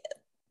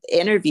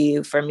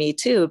interview for me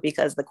too,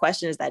 because the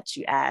questions that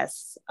you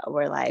asked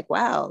were like,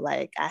 wow,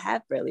 like I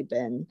have really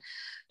been,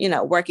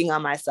 working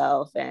on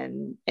myself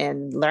and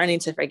learning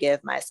to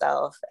forgive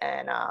myself.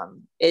 And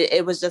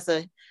it was just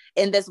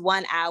in this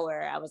 1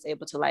 hour, I was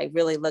able to like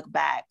really look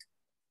back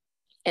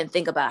and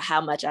think about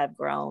how much I've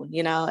grown,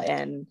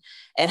 and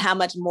how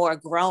much more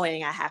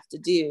growing I have to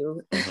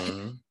do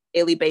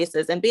daily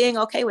basis, and being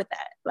okay with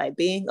that, like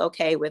being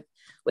okay with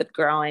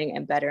growing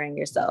and bettering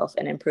yourself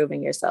and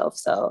improving yourself.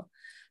 So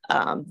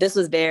this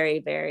was very,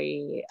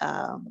 very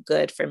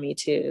good for me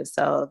too.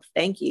 So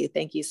thank you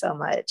so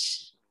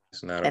much.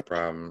 It's not a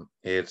problem.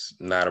 It's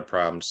not a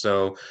problem.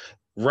 So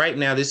right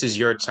now, this is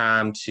your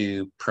time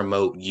to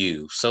promote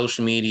you.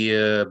 Social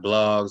media,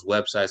 blogs,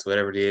 websites,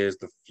 whatever it is,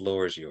 the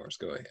floor is yours.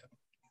 Go ahead.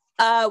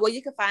 Well,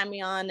 you can find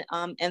me on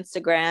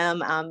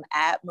Instagram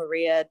at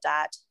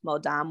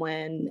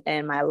maria.modamwen,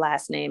 and my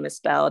last name is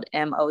spelled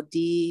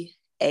Modamwen.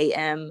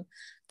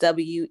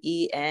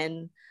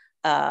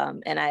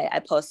 And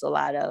I post a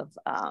lot of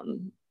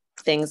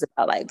things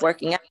about like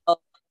working out,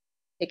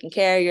 taking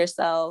care of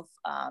yourself,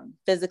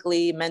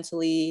 physically,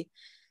 mentally,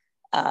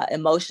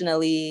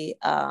 emotionally.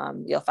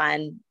 You'll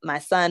find my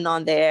son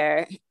on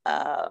there.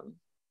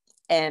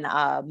 And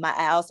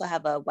I also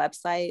have a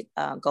website,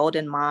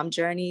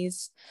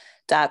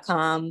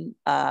 goldenmomjourneys.com.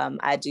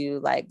 I do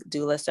like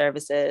doula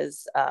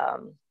services.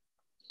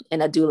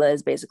 And a doula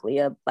is basically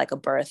a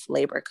birth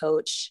labor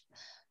coach.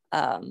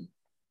 And,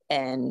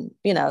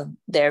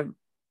 their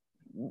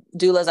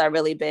doulas are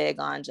really big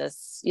on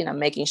just,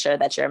 making sure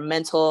that your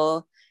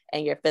mental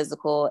and your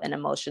physical and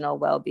emotional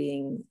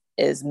well-being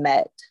is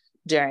met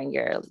during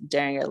your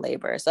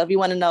labor. So if you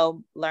want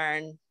to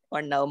learn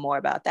or know more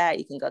about that,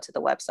 you can go to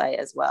the website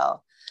as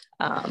well.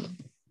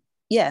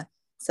 Yeah.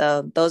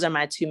 So those are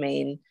my two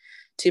main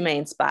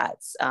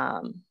spots.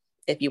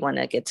 If you want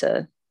to get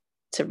to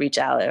reach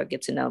out or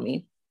get to know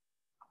me.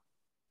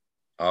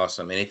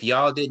 Awesome. And if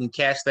y'all didn't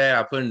catch that,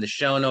 I'll put in the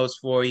show notes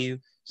for you.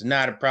 It's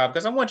not a problem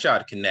because I want y'all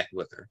to connect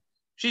with her.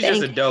 She's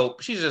just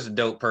a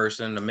dope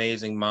person,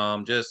 amazing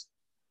mom. Just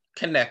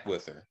connect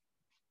with her.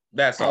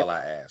 That's all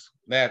I ask.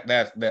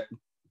 That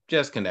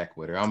just connect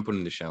with her. I'm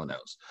putting the show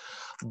notes.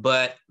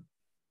 But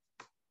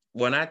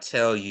when I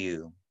tell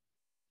you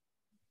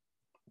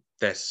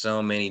that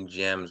so many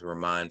gems were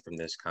mined from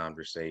this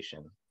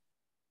conversation,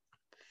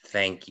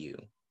 thank you.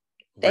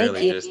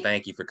 Really, just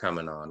thank you for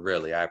coming on.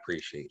 Really, I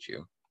appreciate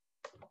you.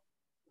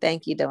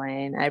 Thank you,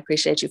 Dwayne. I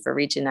appreciate you for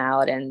reaching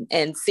out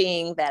and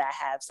seeing that I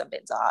have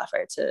something to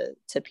offer to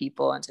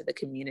people and to the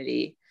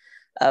community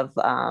of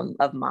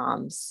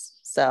moms.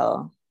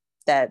 So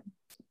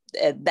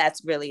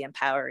that's really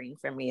empowering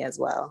for me as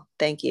well.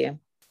 Thank you.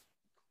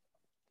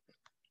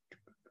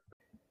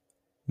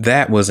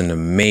 That was an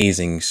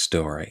amazing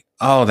story.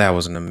 Oh, that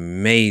was an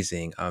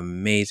amazing,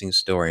 amazing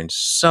story. And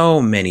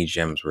so many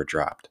gems were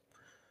dropped.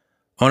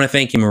 I want to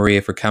thank you,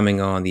 Maria, for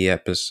coming on the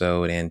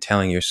episode and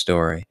telling your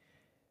story.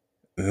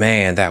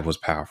 Man, that was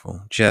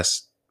powerful.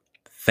 Just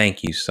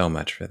thank you so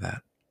much for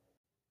that.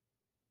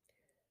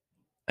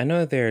 I know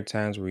that there are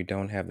times where we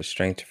don't have the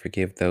strength to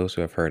forgive those who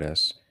have hurt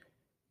us,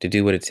 to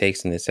do what it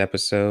takes in this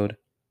episode,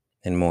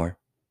 and more.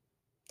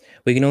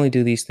 We can only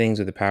do these things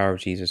with the power of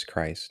Jesus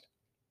Christ.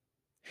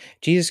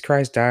 Jesus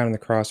Christ died on the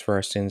cross for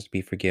our sins to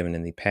be forgiven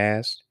in the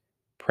past,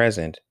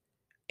 present,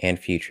 and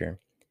future.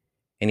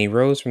 And he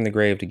rose from the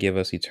grave to give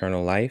us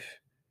eternal life,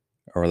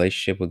 a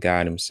relationship with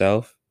God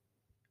himself,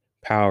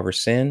 power over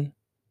sin,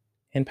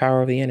 and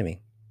power over the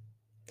enemy.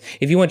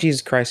 If you want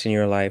Jesus Christ in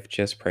your life,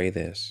 just pray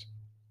this.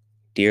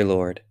 Dear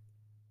Lord,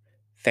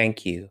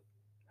 thank you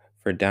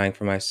for dying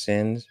for my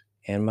sins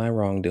and my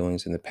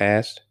wrongdoings in the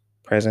past,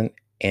 present,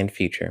 and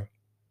future.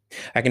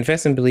 I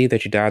confess and believe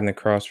that you died on the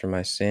cross for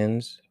my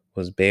sins,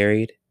 was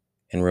buried,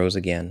 and rose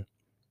again.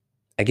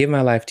 I give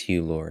my life to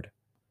you, Lord.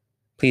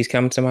 Please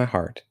come into my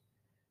heart.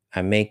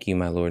 I make you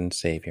my Lord and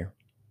Savior.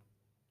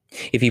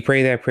 If you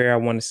pray that prayer, I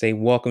want to say,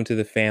 welcome to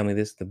the family.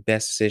 This is the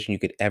best decision you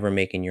could ever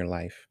make in your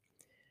life.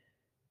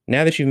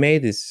 Now that you've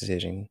made this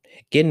decision,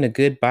 get in a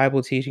good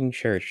Bible teaching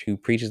church who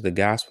preaches the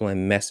gospel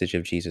and message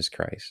of Jesus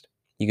Christ.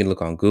 You can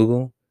look on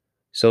Google,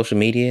 social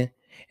media,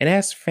 and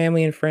ask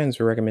family and friends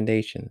for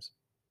recommendations.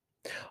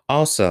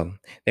 Also,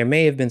 there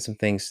may have been some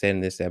things said in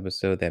this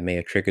episode that may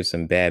have triggered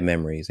some bad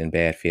memories and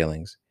bad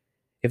feelings.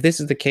 If this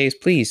is the case,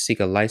 please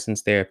seek a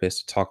licensed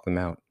therapist to talk them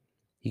out.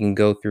 You can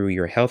go through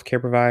your healthcare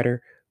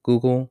provider,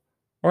 Google,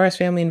 or ask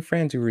family and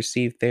friends who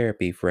received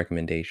therapy for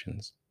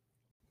recommendations.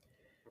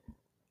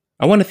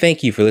 I want to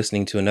thank you for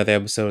listening to another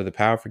episode of the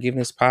Power of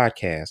Forgiveness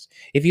podcast.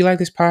 If you like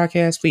this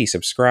podcast, please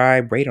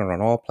subscribe, rate it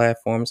on all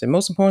platforms, and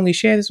most importantly,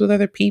 share this with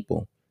other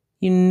people.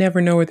 You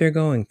never know what they're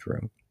going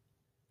through.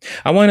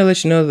 I want to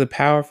let you know that the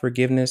Power of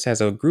Forgiveness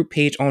has a group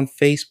page on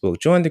Facebook.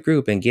 Join the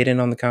group and get in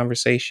on the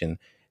conversation.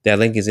 That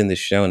link is in the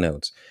show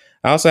notes.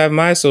 I also have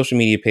my social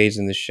media page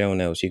in the show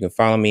notes. You can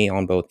follow me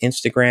on both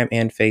Instagram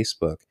and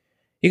Facebook.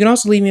 You can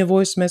also leave me a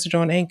voice message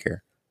on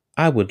Anchor.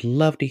 I would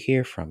love to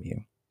hear from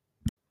you.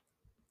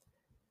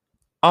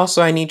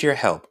 Also, I need your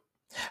help.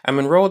 I'm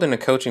enrolled in a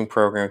coaching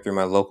program through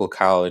my local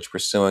college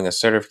pursuing a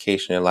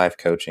certification in life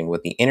coaching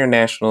with the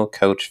International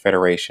Coach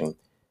Federation.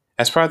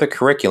 As part of the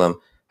curriculum,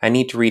 I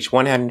need to reach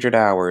 100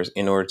 hours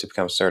in order to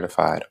become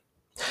certified.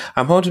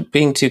 I'm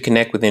hoping to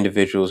connect with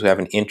individuals who have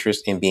an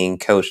interest in being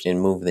coached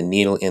and move the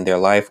needle in their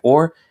life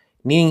or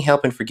needing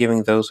help in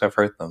forgiving those who have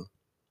hurt them.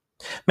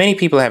 Many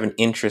people have an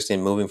interest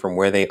in moving from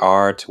where they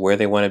are to where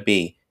they want to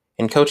be,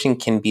 and coaching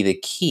can be the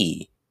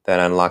key that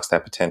unlocks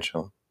that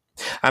potential.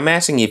 I'm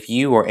asking if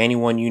you or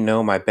anyone you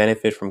know might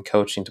benefit from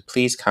coaching to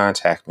please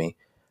contact me.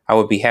 I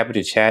would be happy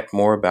to chat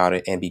more about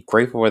it and be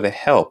grateful for the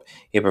help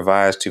it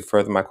provides to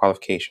further my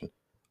qualification.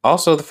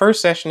 Also, the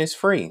first session is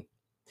free.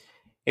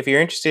 If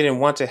you're interested and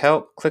want to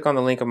help, click on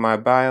the link in my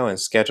bio and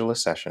schedule a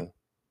session.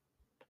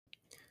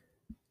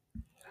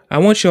 I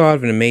want you all to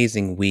have an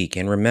amazing week,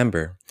 and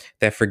remember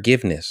that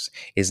forgiveness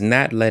is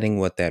not letting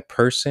what that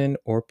person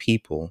or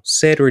people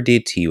said or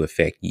did to you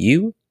affect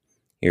you,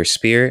 your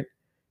spirit,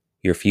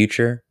 your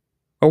future,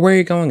 or where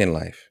you're going in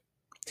life.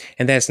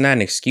 And that's not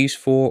an excuse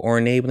for or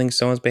enabling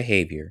someone's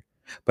behavior,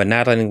 but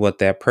not letting what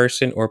that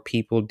person or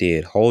people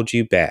did hold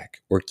you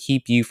back or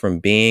keep you from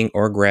being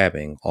or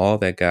grabbing all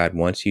that God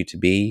wants you to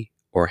be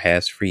or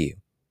has for you.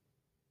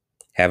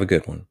 Have a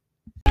good one.